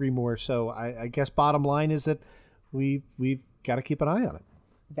couldn't agree more. So I guess bottom line is that we've got to keep an eye on it.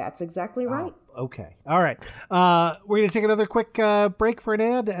 That's exactly right. Okay. All right. We're going to take another quick break for an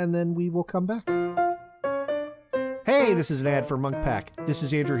ad, and then we will come back. Hey, this is an ad for Munk Pack. This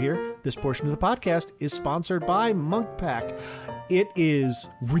is Andrew here. This portion of the podcast is sponsored by Munk Pack. It is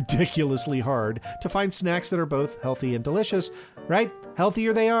ridiculously hard to find snacks that are both healthy and delicious, right?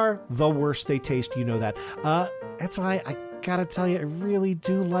 Healthier they are, the worse they taste. You know that. That's why I gotta tell you, I really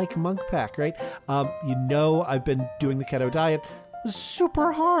do like Munk Pack, right? I've been doing the keto diet.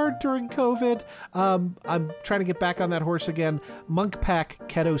 Super hard during COVID. I'm trying to get back on that horse again. Munk Pack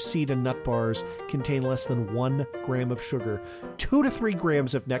Keto Seed and Nut Bars contain less than 1 gram of sugar, 2 to 3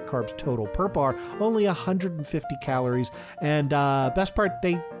 grams of net carbs total per bar, only 150 calories, and best part,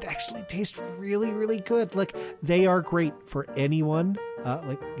 they actually taste really, really good. Like, they are great for anyone.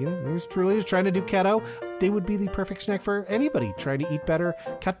 Who's truly is trying to do keto. They would be the perfect snack for anybody trying to eat better,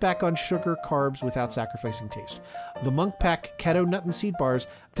 cut back on sugar, carbs without sacrificing taste. The Munk Pack Keto Nut and Seed Bars,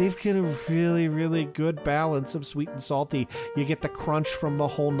 they've got a really, really good balance of sweet and salty. You get the crunch from the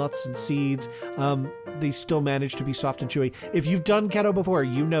whole nuts and seeds. They still manage to be soft and chewy. If you've done keto before,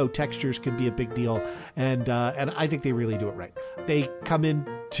 you know textures can be a big deal, and I think they really do it right. They come in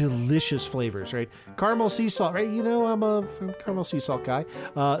delicious flavors, right? Caramel sea salt, right? I'm a caramel sea salt guy.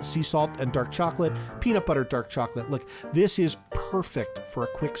 Sea salt and dark chocolate, peanut butter dark chocolate. Look, this is perfect for a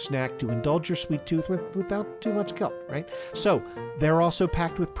quick snack to indulge your sweet tooth without too much guilt, right? So they're also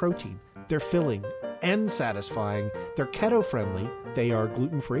packed with protein. They're filling and satisfying. They're keto friendly. They are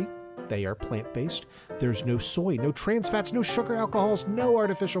gluten-free. They are plant-based. There's no soy, no trans fats, no sugar alcohols, no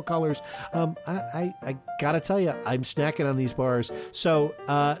artificial colors. I gotta tell you, I'm snacking on these bars. So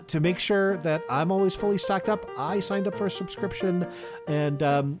to make sure that I'm always fully stocked up, I signed up for a subscription, and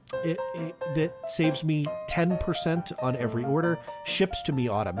that saves me 10% on every order, ships to me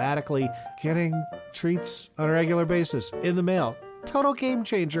automatically, getting treats on a regular basis in the mail. Total game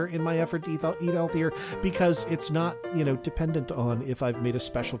changer in my effort to eat healthier, because it's not, dependent on if I've made a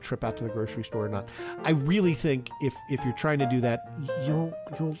special trip out to the grocery store or not. I really think if you're trying to do that, you'll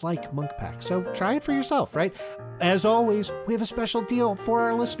like Munk Pack. So try it for yourself, right? As always, we have a special deal for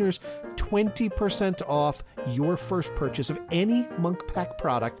our listeners: 20% off your first purchase of any Munk Pack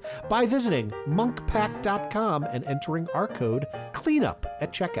product by visiting monkpack.com and entering our code CLEANUP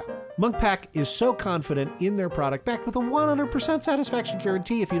at checkout. MunkPack is so confident in their product, backed with a 100% satisfaction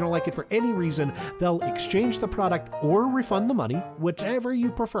guarantee. If you don't like it for any reason, they'll exchange the product or refund the money, whichever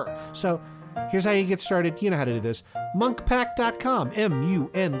you prefer. So here's how you get started. You know how to do this. Munkpack.com,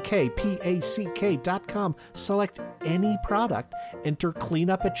 MUNKPACK.com. Select any product, enter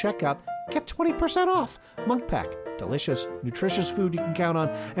cleanup at checkout, get 20% off. MunkPack. Delicious, nutritious food you can count on.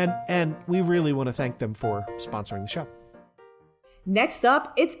 And we really want to thank them for sponsoring the show. Next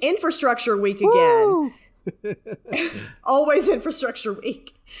up, it's Infrastructure Week again. Always Infrastructure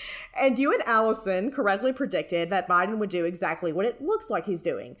Week. And you and Allison correctly predicted that Biden would do exactly what it looks like he's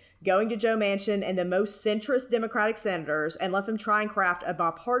doing, going to Joe Manchin and the most centrist Democratic senators and let them try and craft a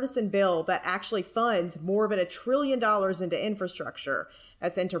bipartisan bill that actually funds more than $1 trillion into infrastructure.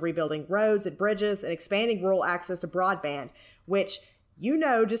 That's into rebuilding roads and bridges and expanding rural access to broadband, which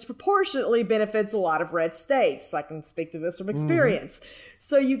disproportionately benefits a lot of red states. I can speak to this from experience.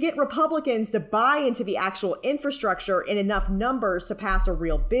 So you get Republicans to buy into the actual infrastructure in enough numbers to pass a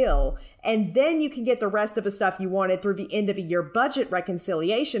real bill, and then you can get the rest of the stuff you wanted through the end of the year budget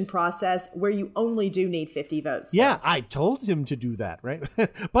reconciliation process, where you only do need 50 votes. Yeah, I told him to do that, right?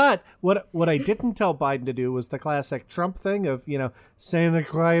 But what I didn't tell Biden to do was the classic Trump thing of, saying the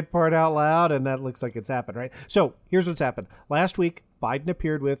quiet part out loud, and that looks like it's happened, right? So here's what's happened. Last week, Biden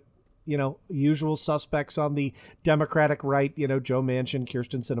appeared with, usual suspects on the Democratic right, Joe Manchin,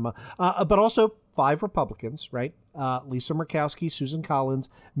 Kyrsten Sinema, but also 5 Republicans, right? Lisa Murkowski, Susan Collins,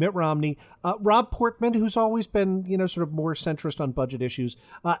 Mitt Romney, Rob Portman, who's always been, sort of more centrist on budget issues,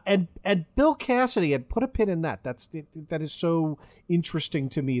 and Bill Cassidy. And put a pin in that. That is so interesting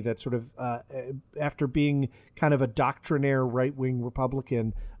to me that sort of after being kind of a doctrinaire right-wing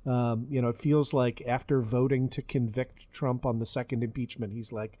Republican, it feels like after voting to convict Trump on the second impeachment,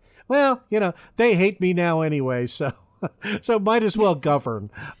 he's like, well, they hate me now anyway, so might as well govern.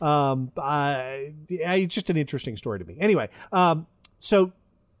 It's just an interesting story to me. Anyway, so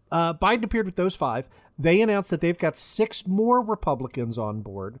Biden appeared with those 5. They announced that they've got 6 more Republicans on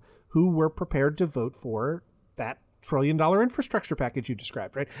board who were prepared to vote for that $1 trillion infrastructure package you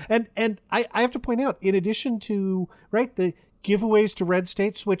described, right? And I have to point out, in addition to, right, the giveaways to red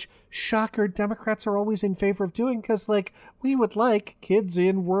states, which, shocker, Democrats are always in favor of doing, because, we would like kids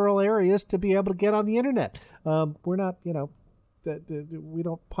in rural areas to be able to get on the internet. We're not, we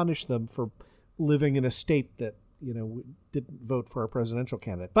don't punish them for living in a state that, didn't vote for a presidential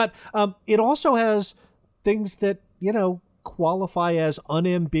candidate. But it also has things that, qualify as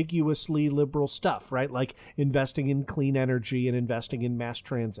unambiguously liberal stuff, right? Like investing in clean energy and investing in mass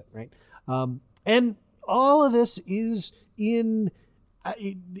transit, right? And all of this is in,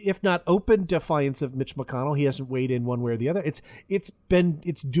 if not open defiance of Mitch McConnell. He hasn't weighed in one way or the other. It's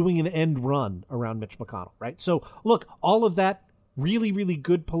doing an end run around Mitch McConnell, right? So look, all of that really, really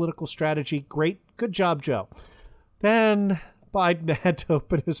good political strategy. Great. Good job, Joe. Then Biden had to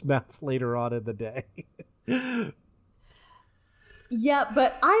open his mouth later on in the day. Yeah,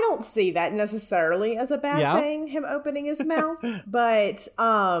 but I don't see that necessarily as a bad thing, him opening his mouth. But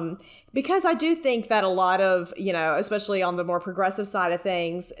because I do think that a lot of, especially on the more progressive side of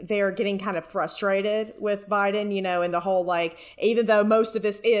things, they're getting kind of frustrated with Biden, and the whole, even though most of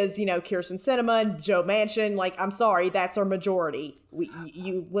this is, Kyrsten Sinema and Joe Manchin, I'm sorry, that's our majority.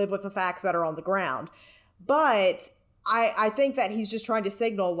 You live with the facts that are on the ground. But I think that he's just trying to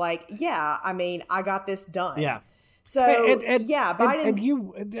signal, I got this done. Yeah. So Biden.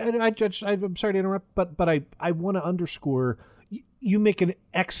 I'm sorry to interrupt, but I want to underscore. You make an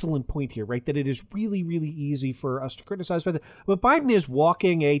excellent point here, right? That it is really, really easy for us to criticize, but Biden is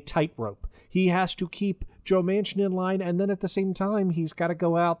walking a tightrope. He has to keep Joe Manchin in line, and then at the same time, he's got to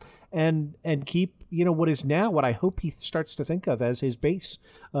go out and keep what is now what I hope he starts to think of as his base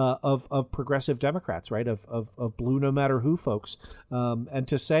of progressive Democrats, right? Of blue no matter who folks, and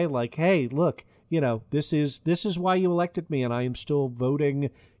to say hey, look. This is why you elected me, and I am still voting.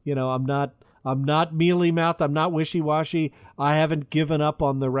 I'm not mealy-mouthed. I'm not wishy-washy. I haven't given up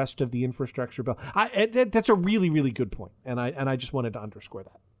on the rest of the infrastructure bill. That's a really, really good point, and I just wanted to underscore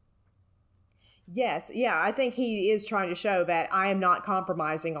that. Yes, yeah, I think he is trying to show that I am not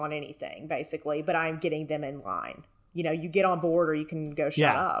compromising on anything, basically, but I'm getting them in line. You get on board, or you can go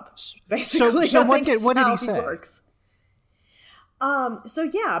shut up. Basically, so what did he say? Works. So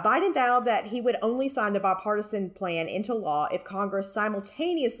yeah, Biden vowed that he would only sign the bipartisan plan into law if Congress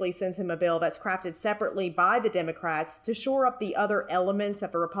simultaneously sends him a bill that's crafted separately by the Democrats to shore up the other elements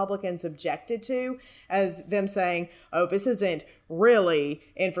that the Republicans objected to, as them saying, oh, this isn't really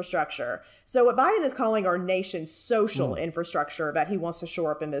infrastructure. So what Biden is calling our nation's social infrastructure that he wants to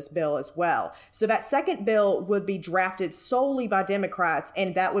shore up in this bill as well. So that second bill would be drafted solely by Democrats,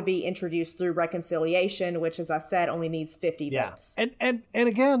 and that would be introduced through reconciliation, which, as I said, only needs 50 votes. And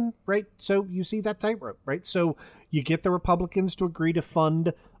again, right, so you see that tightrope, right? So you get the Republicans to agree to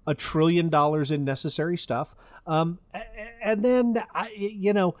fund $1 trillion in necessary stuff. And then,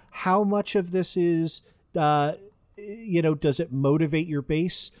 how much of this is, does it motivate your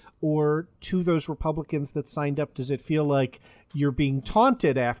base? Or to those Republicans that signed up, does it feel like you're being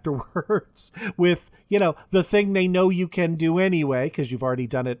taunted afterwards with, the thing they know you can do anyway, because you've already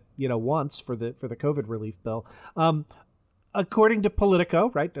done it, once for the COVID relief bill. According to Politico,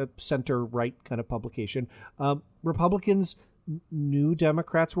 right, a center-right kind of publication, Republicans knew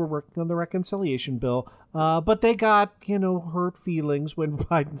Democrats were working on the reconciliation bill, but they got, hurt feelings when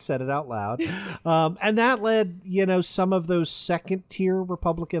Biden said it out loud. And that led, some of those second-tier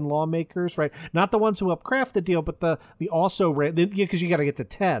Republican lawmakers, right, not the ones who helped craft the deal, but the also, because you got to get to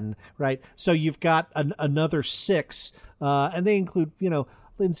 10, right? So you've got another 6, and they include,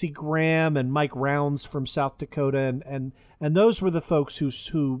 Lindsey Graham and Mike Rounds from South Dakota, and those were the folks who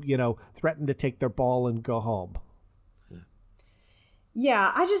threatened to take their ball and go home.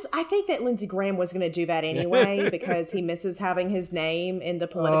 Yeah, I think that Lindsey Graham was going to do that anyway because he misses having his name in the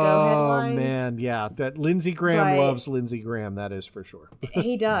Politico headlines. Oh, man, yeah. That Lindsey Graham loves Lindsey Graham, that is for sure.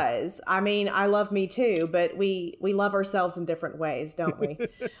 He does. I mean, I love me too, but we love ourselves in different ways, don't we?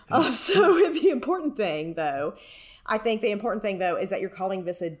 So the important thing, though, is that you're calling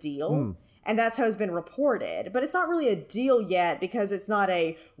this a deal. And that's how it's been reported. But it's not really a deal yet because it's not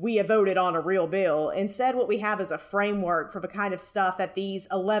we have voted on a real bill. Instead, what we have is a framework for the kind of stuff that these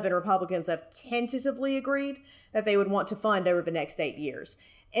 11 Republicans have tentatively agreed that they would want to fund over the next 8 years.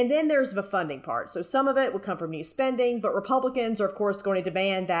 And then there's the funding part. So some of it would come from new spending, but Republicans are, of course, going to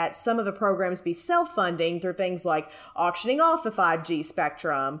demand that some of the programs be self-funding through things like auctioning off the 5G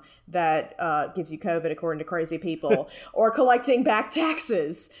spectrum that gives you COVID, according to crazy people, or collecting back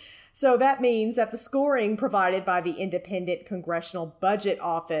taxes. So that means that the scoring provided by the Independent Congressional Budget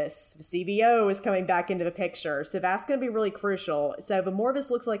Office, the CBO, is coming back into the picture. So that's going to be really crucial. So the more this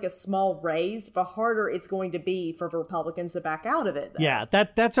looks like a small raise, the harder it's going to be for the Republicans to back out of it. Though. Yeah,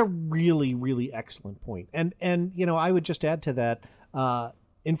 that's a really, really excellent point. And I would just add to that,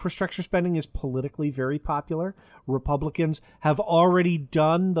 infrastructure spending is politically very popular. Republicans have already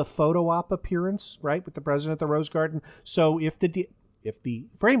done the photo op appearance, right, with the president at the Rose Garden. So if the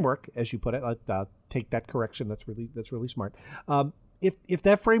framework, as you put it, take that correction. That's really smart. If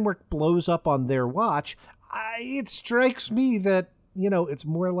that framework blows up on their watch, it strikes me that it's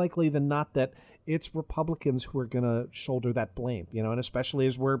more likely than not that it's Republicans who are going to shoulder that blame. And especially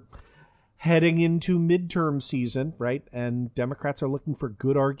as we're heading into midterm season, right? And Democrats are looking for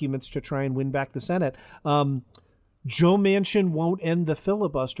good arguments to try and win back the Senate. Joe Manchin won't end the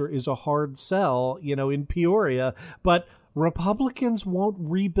filibuster is a hard sell, in Peoria, but Republicans won't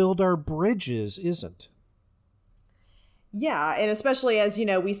rebuild our bridges, isn't? Yeah, and especially as,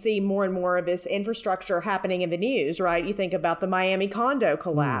 we see more and more of this infrastructure happening in the news, right? You think about the Miami condo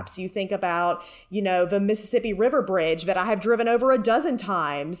collapse. You think about, the Mississippi River Bridge that I have driven over a dozen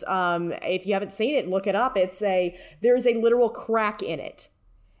times. If you haven't seen it, look it up. There's a literal crack in it.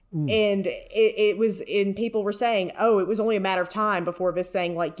 And it was, and people were saying, it was only a matter of time before this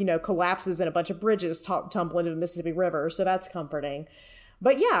thing collapses and a bunch of bridges tumble into the Mississippi River. So that's comforting.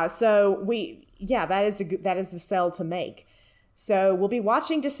 But yeah, that is the sell to make. So we'll be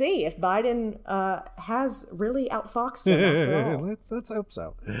watching to see if Biden has really outfoxed him after all. Let's hope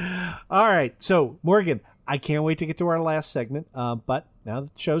so. All right. So Morgan, I can't wait to get to our last segment. But now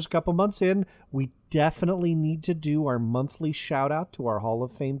the show's a couple months in, we definitely need to do our monthly shout out to our Hall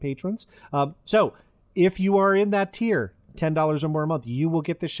of Fame patrons. So if you are in that tier, $10 or more a month, you will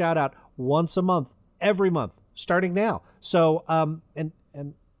get the shout out once a month, every month, starting now. So, and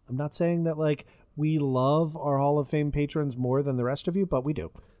I'm not saying that we love our Hall of Fame patrons more than the rest of you, but we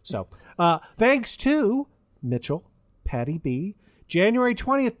do. So, thanks to Mitchell, Patty B, January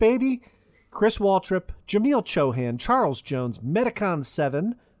 20th, baby, Chris Waltrip, Jameel Chohan, Charles Jones, Medicon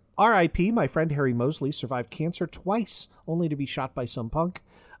 7, R.I.P. My friend Harry Mosley survived cancer twice, only to be shot by some punk.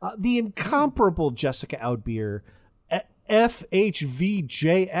 The incomparable Jessica Outbeer, FHVJXR,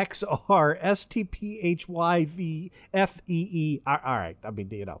 STPHYVFEE. All right, I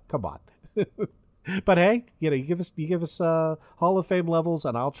mean, come on. But hey, you give us Hall of Fame levels,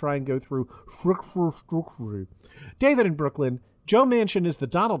 and I'll try and go through. David in Brooklyn. Joe Manchin is the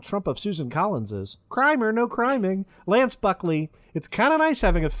Donald Trump of Susan Collins's. Crime or no criming. Lance Buckley. It's kind of nice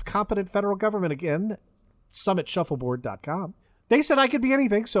having a competent federal government again. SummitShuffleboard.com. They said I could be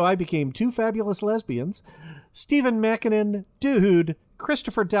anything, so I became two fabulous lesbians. Stephen Mackinnon, Dude,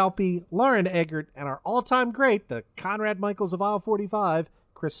 Christopher Dalpy, Lauren Eggert, and our all-time great, the Conrad Michaels of Aisle 45,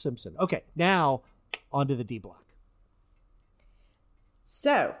 Chris Simpson. Okay, now on to the D block.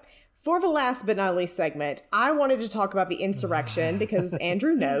 So, for the last but not least segment, I wanted to talk about the insurrection because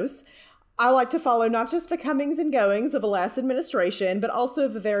Andrew knows I like to follow not just the comings and goings of the last administration, but also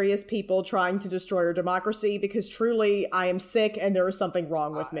the various people trying to destroy our democracy because truly I am sick and there is something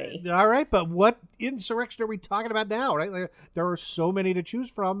wrong with me. All right, but what insurrection are we talking about now, right? There are so many to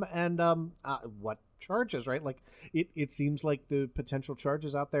choose from, and what charges, right? Like it seems like the potential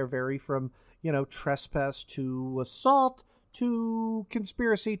charges out there vary from, trespass to assault to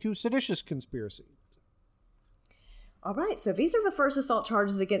conspiracy to seditious conspiracy. All right, so these are the first assault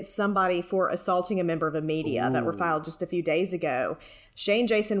charges against somebody for assaulting a member of the media that were filed just a few days ago. Shane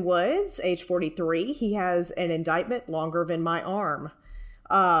Jason Woods, age 43, he has an indictment longer than my arm,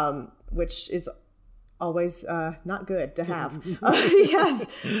 which is always not good to have. He has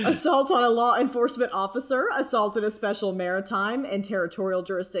assault on a law enforcement officer, assault in a special maritime and territorial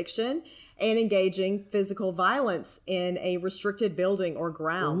jurisdiction, and engaging physical violence in a restricted building or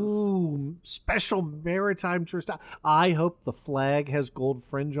grounds. Ooh, special maritime jurisdiction. I hope the flag has gold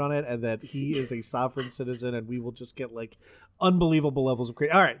fringe on it and that he is a sovereign citizen and we will just get like unbelievable levels of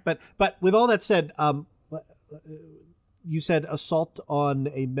crazy. All right, but with all that said, you said assault on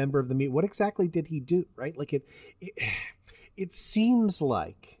a member of the media. What exactly did he do, right? Like it seems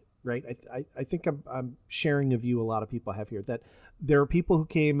like, right? I think I'm sharing a view a lot of people have here that there are people who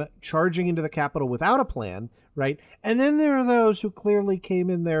came charging into the Capitol without a plan, right? And then there are those who clearly came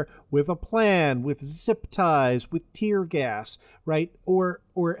in there with a plan, with zip ties, with tear gas, right? Or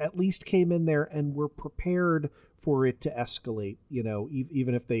at least came in there and were prepared for it to escalate,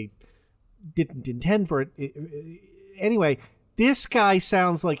 even if they didn't intend for it. Anyway, this guy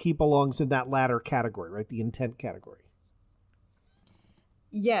sounds like he belongs in that latter category, right? The intent category.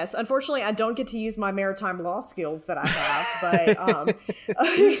 Yes, unfortunately, I don't get to use my maritime law skills that I have, but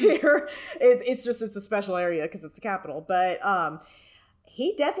here it's a special area because it's the Capitol. But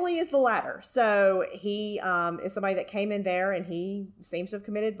he definitely is the latter. So he is somebody that came in there and he seems to have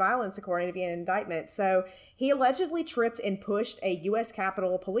committed violence according to the indictment. So he allegedly tripped and pushed a U.S.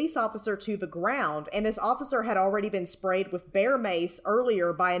 Capitol police officer to the ground, and this officer had already been sprayed with bear mace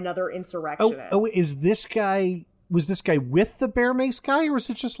earlier by another insurrectionist. Oh, is this guy? Was this guy with the bear mace guy, or was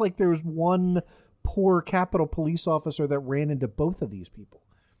it just like there was one poor Capitol police officer that ran into both of these people?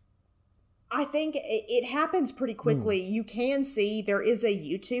 I think it happens pretty quickly. You can see there is a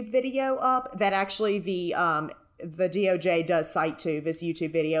YouTube video up that actually the DOJ does cite to this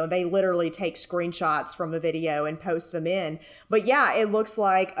YouTube video, and they literally take screenshots from the video and post them in. But yeah, it looks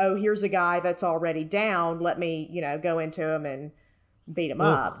like, oh, here's a guy that's already down. Let me, go into him and beat him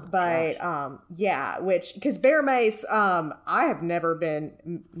up. But because bear mace, I have never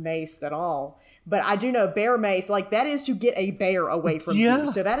been maced at all, but I do know bear mace, like that is to get a bear away from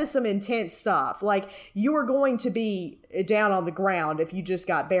you. So that is some intense stuff. Like you are going to be down on the ground if you just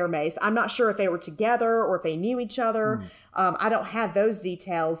got bear mace. I'm not sure if they were together or if they knew each other. I don't have those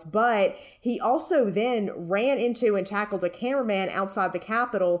details, but he also then ran into and tackled a cameraman outside the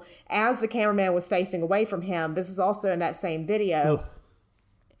Capitol as the cameraman was facing away from him. This is also in that same video.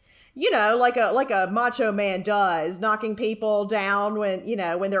 Like a macho man does, knocking people down when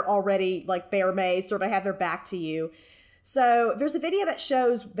they're already like bear maced or they have their back to you. So there's a video that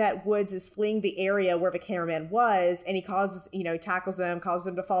shows that Woods is fleeing the area where the cameraman was, and he tackles him, causes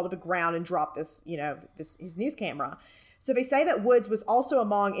him to fall to the ground and drop his news camera. So they say that Woods was also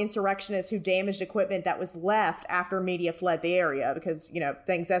among insurrectionists who damaged equipment that was left after media fled the area because,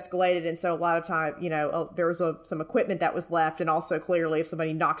 things escalated. And so a lot of time, there was some equipment that was left. And also clearly if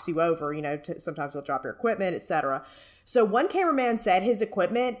somebody knocks you over, sometimes they'll drop your equipment, etc. So one cameraman said his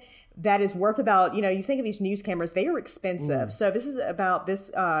equipment that is worth about, you think of these news cameras, they are expensive. So this is about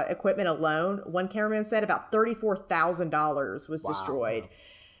this equipment alone. One cameraman said about $34,000 was destroyed.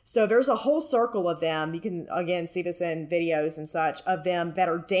 So there's a whole circle of them. You can, again, see this in videos and such of them that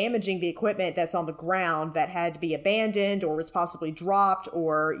are damaging the equipment that's on the ground that had to be abandoned or was possibly dropped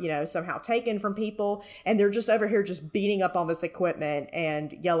or, somehow taken from people. And they're just over here just beating up on this equipment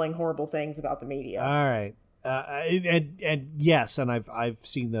and yelling horrible things about the media. All right. And yes, and I've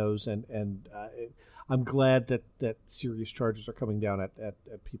seen those and I'm glad that serious charges are coming down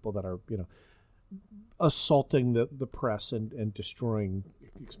at people that are, assaulting the press and destroying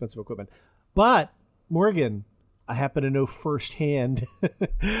expensive equipment. But, Morgan, I happen to know firsthand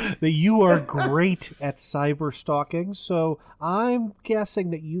that you are great at cyber stalking, so I'm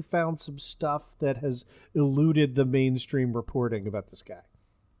guessing that you found some stuff that has eluded the mainstream reporting about this guy.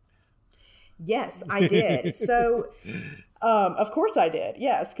 Yes, I did. So, of course I did.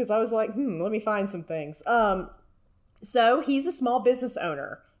 Yes, because I was like, let me find some things. So he's a small business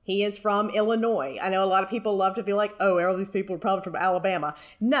owner. He is from Illinois. I know a lot of people love to be like, oh, all these people are probably from Alabama.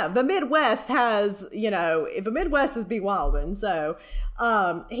 No, the Midwest has, the Midwest is be wildin'. So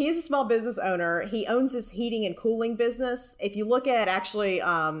he is a small business owner. He owns this heating and cooling business. If you look at actually,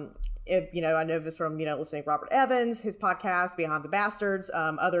 I know this from, listening to Robert Evans, his podcast, Behind the Bastards,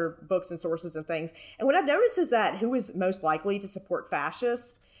 other books and sources and things. And what I've noticed is that who is most likely to support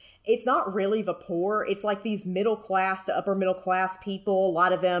fascists, it's not really the poor. It's like these middle class to upper middle class people. A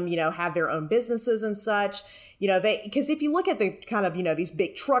lot of them, have their own businesses and such. Because if you look at the kind of, these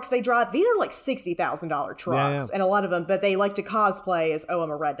big trucks they drive, these are like $60,000 trucks. Yeah. And a lot of them, but they like to cosplay as, oh, I'm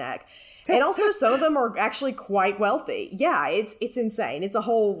a redneck. And also some of them are actually quite wealthy. Yeah, it's insane. It's a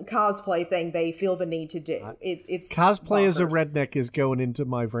whole cosplay thing they feel the need to do. It's cosplay bonkers. As a redneck is going into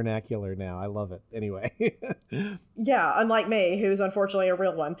my vernacular now. I love it. Anyway. Yeah, unlike me, who's unfortunately a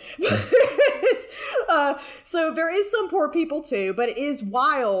real one. So there is some poor people too, but it is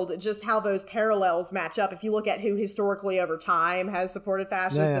wild just how those parallels match up. If you look at who historically over time has supported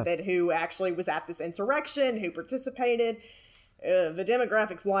fascists, and then who actually was at this insurrection, who participated, the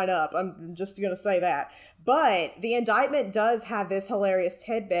demographics line up. I'm just going to say that. But the indictment does have this hilarious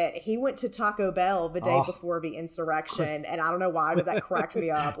tidbit. He went to Taco Bell the day before the insurrection, and I don't know why, but that cracked me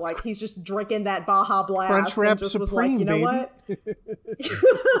up. Like, he's just drinking that Baja Blast Crunch Wrap and just Supreme, was like, you know what?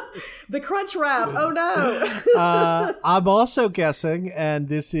 The Crunch Wrap. Oh, no. I'm also guessing,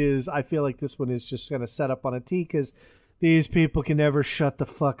 and I feel like this one is just going to set up on a tee, because these people can never shut the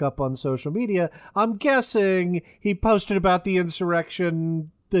fuck up on social media. I'm guessing he posted about the insurrection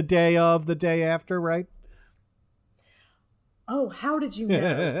the day after, right? Oh, how did you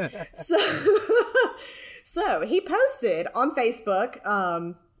know? So he posted on Facebook,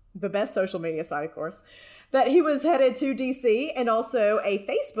 the best social media site, of course, that he was headed to DC, and also a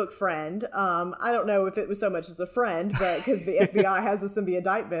Facebook friend. I don't know if it was so much as a friend, but because the FBI has this in the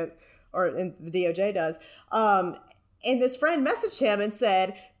indictment, and the DOJ does. And this friend messaged him and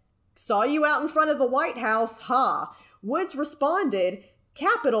said, saw you out in front of the White House, ha. Woods responded,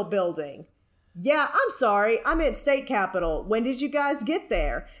 Capitol building. Yeah, I'm sorry, I meant State Capitol. When did you guys get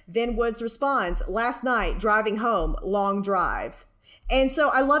there? Then Woods responds, last night, driving home, long drive. And so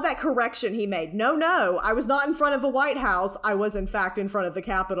I love that correction he made. No, I was not in front of the White House. I was, in fact, in front of the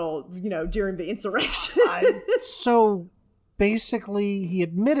Capitol, during the insurrection. So basically he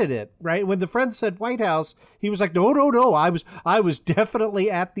admitted it, right? When the friend said White House, he was like, no, I was definitely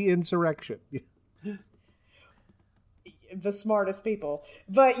at the insurrection. The smartest people.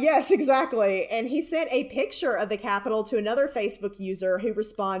 But yes, exactly. And he sent a picture of the Capitol to another Facebook user who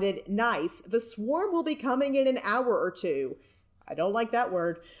responded, nice. The swarm will be coming in an hour or two. I don't like that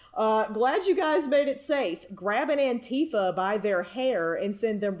word. Glad you guys made it safe. Grab an Antifa by their hair and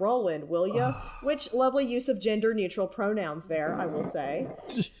send them rolling, will ya? Which lovely use of gender-neutral pronouns there, I will say.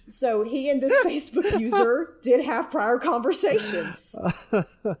 So he and this Facebook user did have prior conversations.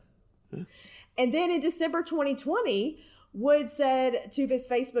 And then in December 2020, Wood said to this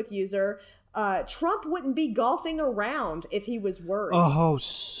Facebook user, Trump wouldn't be golfing around if he was worried. Oh,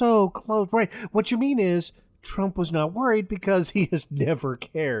 so close. Right. What you mean is Trump was not worried because he has never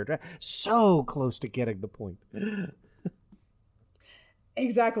cared. So close to getting the point.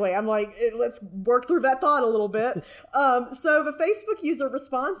 Exactly. I'm like, let's work through that thought a little bit. So the Facebook user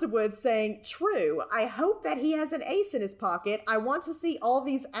responds to Woods saying, true, I hope that he has an ace in his pocket. I want to see all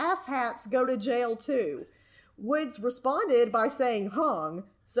these asshats go to jail too. Woods responded by saying hung,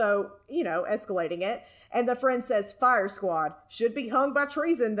 so, escalating it. And the friend says, fire squad, should be hung by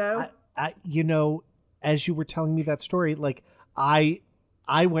treason though. As you were telling me that story, like I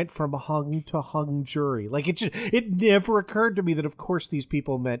went from hung to hung jury. Like it never occurred to me that of course these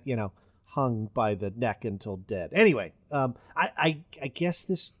people meant, hung by the neck until dead. Anyway, I guess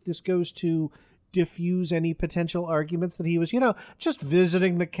this goes to diffuse any potential arguments that he was, just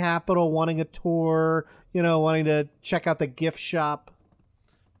visiting the Capitol, wanting a tour, wanting to check out the gift shop.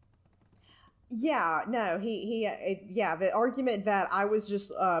 Yeah, no, the argument that I was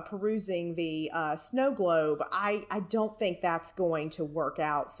just perusing the snow globe, I don't think that's going to work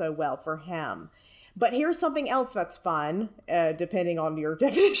out so well for him. But here's something else that's fun, depending on your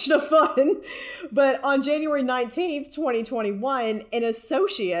definition of fun. But on January 19th, 2021, an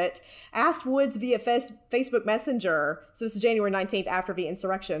associate asked Woods via Facebook Messenger, so this is January 19th after the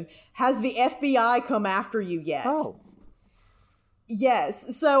insurrection, has the FBI come after you yet? Oh.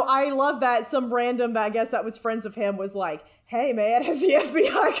 Yes. So I love that some random, I guess that was friends of him, was like, hey, man, has the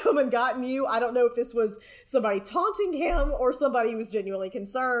FBI come and gotten you? I don't know if this was somebody taunting him or somebody who was genuinely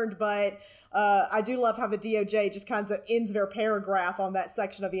concerned, but I do love how the DOJ just kind of ends their paragraph on that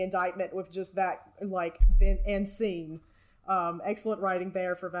section of the indictment with just that, like, and scene. Excellent writing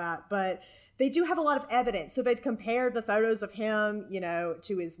there for that. But they do have a lot of evidence. So they've compared the photos of him, you know,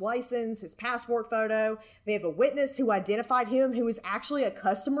 to his license, his passport photo. They have a witness who identified him, who was actually a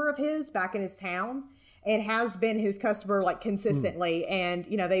customer of his back in his town and has been his customer, like, consistently. And,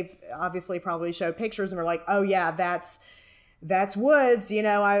 you know, they've obviously probably showed pictures and were like, oh, yeah, that's Woods. You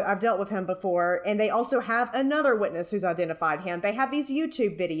know, I've dealt with him before. And they also have another witness who's identified him. They have these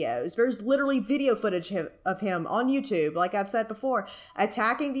YouTube videos. There's literally video footage of him on YouTube, like I've said before,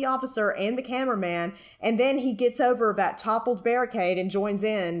 attacking the officer and the cameraman. And then he gets over that toppled barricade and joins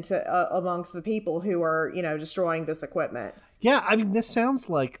in to amongst the people who are, you know, destroying this equipment. Yeah, I mean, this sounds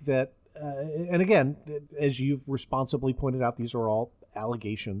like that. And again, as you've responsibly pointed out, these are all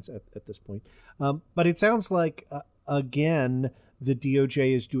allegations at this point. But it sounds like, again, the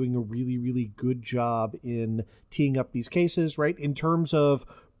DOJ is doing a really, really good job in teeing up these cases, right? In terms of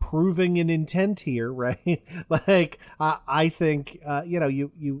proving an intent here, right? Like, I think, you know,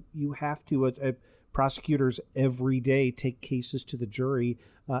 you have to, prosecutors every day take cases to the jury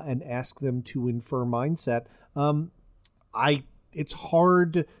and ask them to infer mindset. It's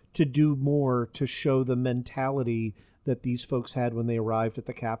hard to do more to show the mentality that these folks had when they arrived at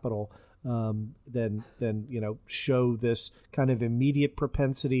the Capitol than you know, show this kind of immediate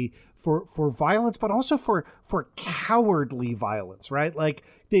propensity for violence, but also for cowardly violence, right? Like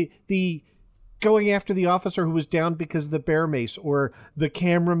the going after the officer who was down because of the bear mace, or the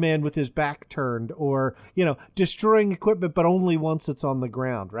cameraman with his back turned, or, you know, destroying equipment, but only once it's on the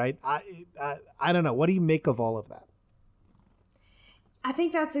ground, right? I don't know. What do you make of all of that? I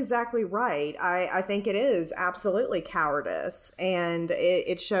think that's exactly right. I think it is absolutely cowardice. And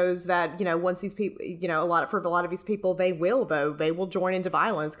it shows that, you know, once these people, you know, for a lot of these people, they will join into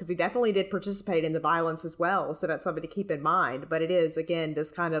violence, because he definitely did participate in the violence as well. So that's something to keep in mind. But it is, again, this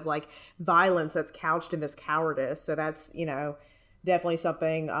kind of like violence that's couched in this cowardice. So that's, you know, definitely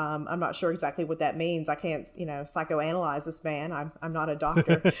something. I'm not sure exactly what that means. I can't, you know, psychoanalyze this man. I'm not a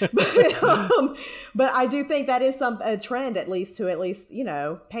doctor, but I do think that is a trend, at least, you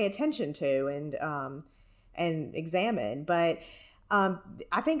know, pay attention to and examine. But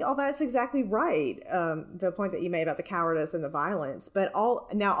I think all that's exactly right. The point that you made about the cowardice and the violence, but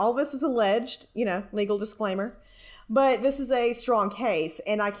all this is alleged, you know, legal disclaimer. But this is a strong case,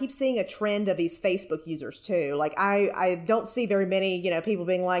 and I keep seeing a trend of these Facebook users too. Like, I don't see very many, you know, people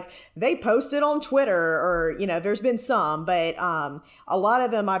being like, they posted on Twitter, or, you know, there's been some, but a lot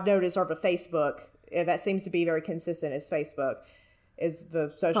of them I've noticed are the Facebook. That seems to be very consistent, as Facebook is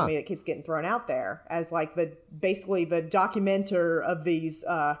the social media that keeps getting thrown out there as like basically the documenter of these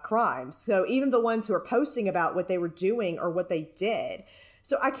crimes. So even the ones who are posting about what they were doing or what they did.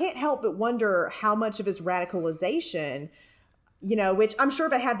 So I can't help but wonder how much of his radicalization, you know, which I'm sure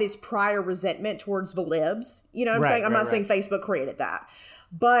they had this prior resentment towards the libs, you know what I'm saying? I'm not saying Facebook created that,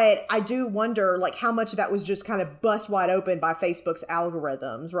 but I do wonder, like, how much of that was just kind of bust wide open by Facebook's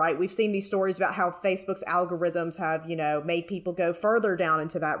algorithms, right? We've seen these stories about how Facebook's algorithms have, you know, made people go further down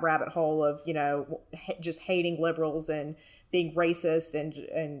into that rabbit hole of, you know, just hating liberals and being racist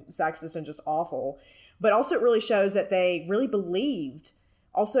and sexist and just awful. But also it really shows that they really believed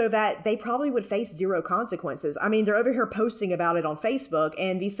also that they probably would face zero consequences. I mean, they're over here posting about it on Facebook,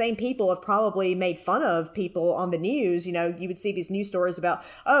 and these same people have probably made fun of people on the news. You know, you would see these news stories about,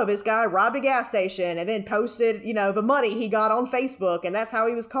 oh, this guy robbed a gas station and then posted, you know, the money he got on Facebook, and that's how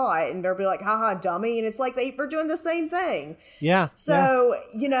he was caught. And they'll be like, haha, dummy. And it's like they're doing the same thing. Yeah. So,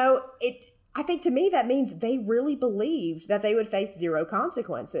 you know, I think to me that means they really believed that they would face zero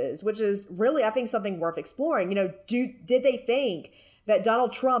consequences, which is really, I think, something worth exploring. You know, did they think that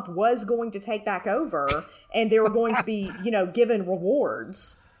Donald Trump was going to take back over and they were going to be, you know, given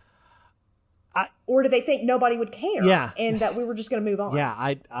rewards? Or do they think nobody would care? Yeah. And that we were just going to move on? Yeah,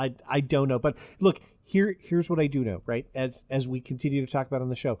 I don't know. But look, here's what I do know, right? As we continue to talk about on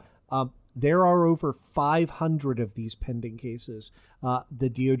the show, there are over 500 of these pending cases. The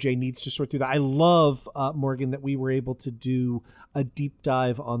DOJ needs to sort through that. I love, Morgan, that we were able to do a deep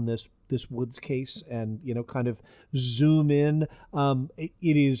dive on this this Woods case and, kind of zoom in, it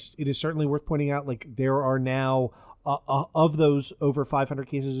is certainly worth pointing out, like, there are now of those over 500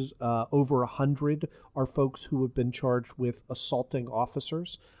 cases, over 100 are folks who have been charged with assaulting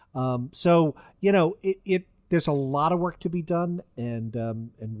officers. So, there's a lot of work to be done, and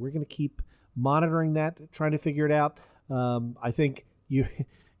we're going to keep monitoring that, trying to figure it out. I think you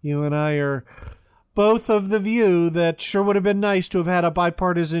and I are both of the view that sure would have been nice to have had a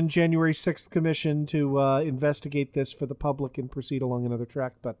bipartisan January 6th commission to investigate this for the public and proceed along another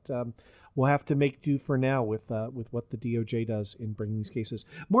track. But we'll have to make do for now with what the DOJ does in bringing these cases.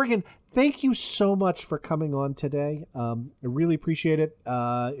 Morgan, thank you so much for coming on today. I really appreciate it.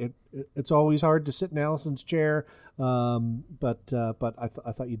 It's always hard to sit in Allison's chair, but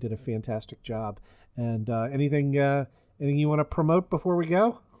I thought you did a fantastic job. And anything you want to promote before we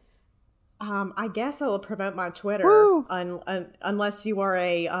go? I guess I will promote my Twitter, unless you are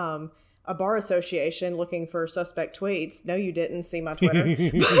a bar association looking for suspect tweets. No, you didn't see my Twitter.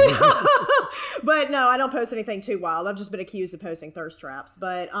 But no, I don't post anything too wild. I've just been accused of posting thirst traps.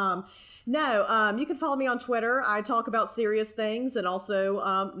 But no, you can follow me on Twitter. I talk about serious things and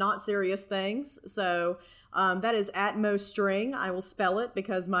also not serious things. So that is @MoString. I will spell it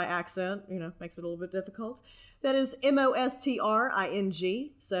because my accent, makes it a little bit difficult. That is MoString.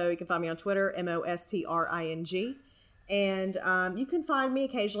 So you can find me on Twitter, MoString. And you can find me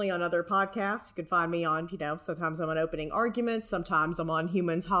occasionally on other podcasts. You can find me on, sometimes I'm on Opening Arguments. Sometimes I'm on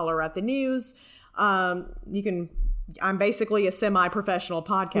Humans Holler at the News. I'm basically a semi-professional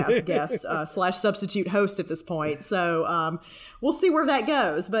podcast guest / substitute host at this point. So we'll see where that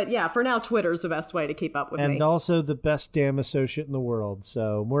goes. But yeah, for now, Twitter is the best way to keep up with me. And also the best damn associate in the world.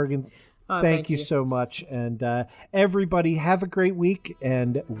 So Morgan, thank you so much. And everybody have a great week,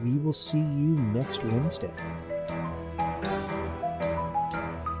 and we will see you next Wednesday.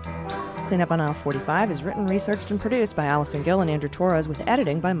 Cleanup on Aisle 45 is written, researched, and produced by Allison Gill and Andrew Torres, with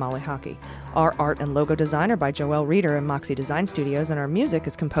editing by Molly Hockey. Our art and logo design are by Joelle Reeder and Moxie Design Studios, and our music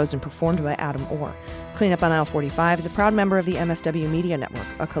is composed and performed by Adam Orr. Cleanup on Aisle 45 is a proud member of the MSW Media Network,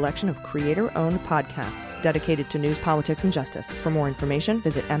 a collection of creator-owned podcasts dedicated to news, politics, and justice. For more information,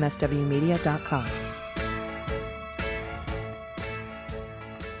 visit mswmedia.com.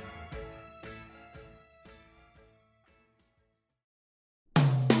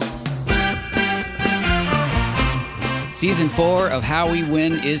 Season 4 of How We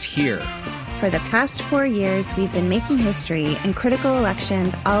Win is here. For the past 4 years, we've been making history in critical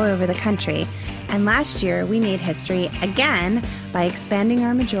elections all over the country. And last year, we made history again by expanding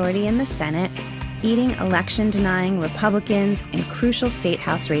our majority in the Senate, beating election-denying Republicans in crucial state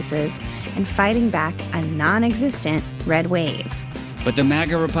house races, and fighting back a non-existent red wave. But the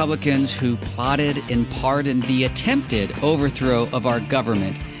MAGA Republicans who plotted and pardoned the attempted overthrow of our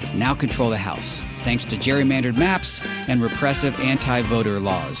government now control the House, thanks to gerrymandered maps and repressive anti-voter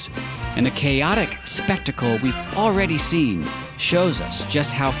laws. And the chaotic spectacle we've already seen shows us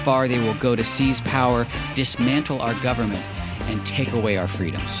just how far they will go to seize power, dismantle our government, and take away our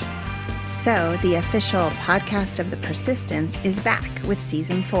freedoms. So, the official podcast of The Persistence is back with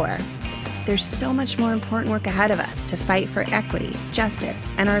Season 4. There's so much more important work ahead of us to fight for equity, justice,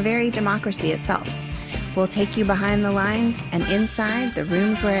 and our very democracy itself. We'll take you behind the lines and inside the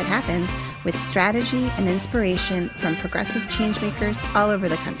rooms where it happens with strategy and inspiration from progressive changemakers all over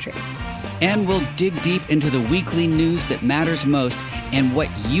the country. And we'll dig deep into the weekly news that matters most and what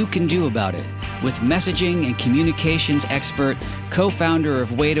you can do about it with messaging and communications expert, co-founder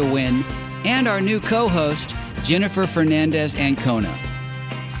of Way to Win, and our new co-host, Jennifer Fernandez-Ancona.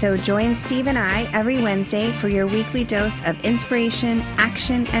 So join Steve and I every Wednesday for your weekly dose of inspiration,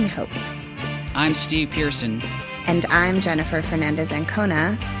 action, and hope. I'm Steve Pearson. And I'm Jennifer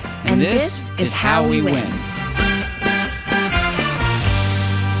Fernandez-Ancona. And this is How We Win.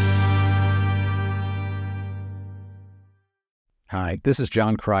 Hi, this is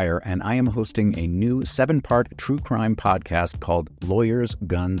John Cryer, and I am hosting a new 7-part true crime podcast called Lawyers,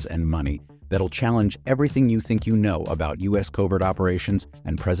 Guns, and Money that'll challenge everything you think you know about U.S. covert operations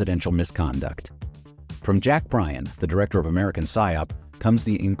and presidential misconduct. From Jack Bryan, the director of American PSYOP, comes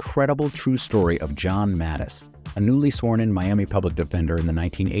the incredible true story of John Mattis, a newly sworn-in Miami public defender in the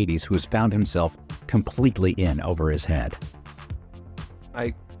 1980s who has found himself completely in over his head.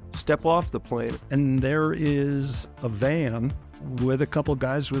 I step off the plane, and there is a van with a couple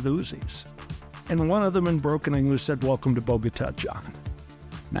guys with Uzis. And one of them in broken English said, "Welcome to Bogota, John."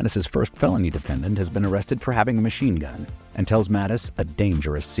 Mattis's first felony defendant has been arrested for having a machine gun and tells Mattis a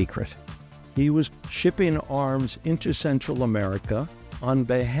dangerous secret. He was shipping arms into Central America on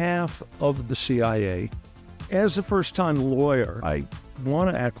behalf of the CIA. As a first-time lawyer, I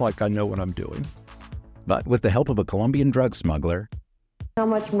want to act like I know what I'm doing. But with the help of a Colombian drug smuggler, how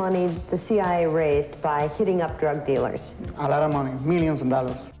much money the CIA raised by hitting up drug dealers? A lot of money, millions of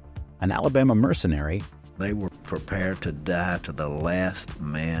dollars. An Alabama mercenary, they were prepared to die to the last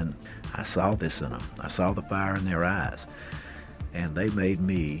man. I saw this in them. I saw the fire in their eyes. And they made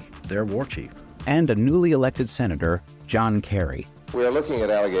me their war chief. And a newly elected Senator, John Kerry. We are looking at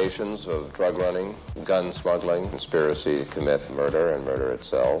allegations of drug running, gun smuggling, conspiracy to commit murder and murder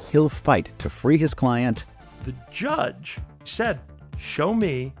itself. He'll fight to free his client. The judge said, show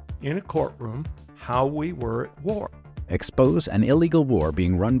me in a courtroom how we were at war. Expose an illegal war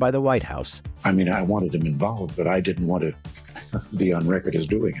being run by the White House. I mean, I wanted him involved, but I didn't want to be on record as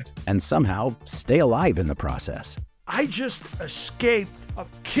doing it. And somehow stay alive in the process. I just escaped a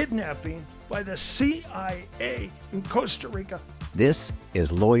kidnapping by the CIA in Costa Rica. This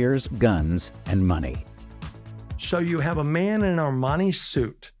is Lawyers, Guns, and Money. So you have a man in an Armani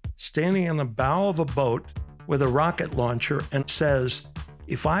suit standing on the bow of a boat with a rocket launcher and says,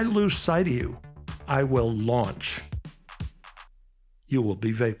 if I lose sight of you, I will launch. You will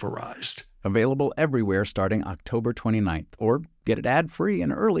be vaporized. Available everywhere starting October 29th, or get it ad-free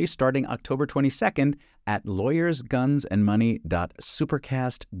and early starting October 22nd at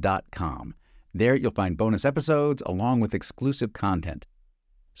lawyersgunsandmoney.supercast.com. There you'll find bonus episodes along with exclusive content.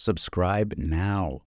 Subscribe now.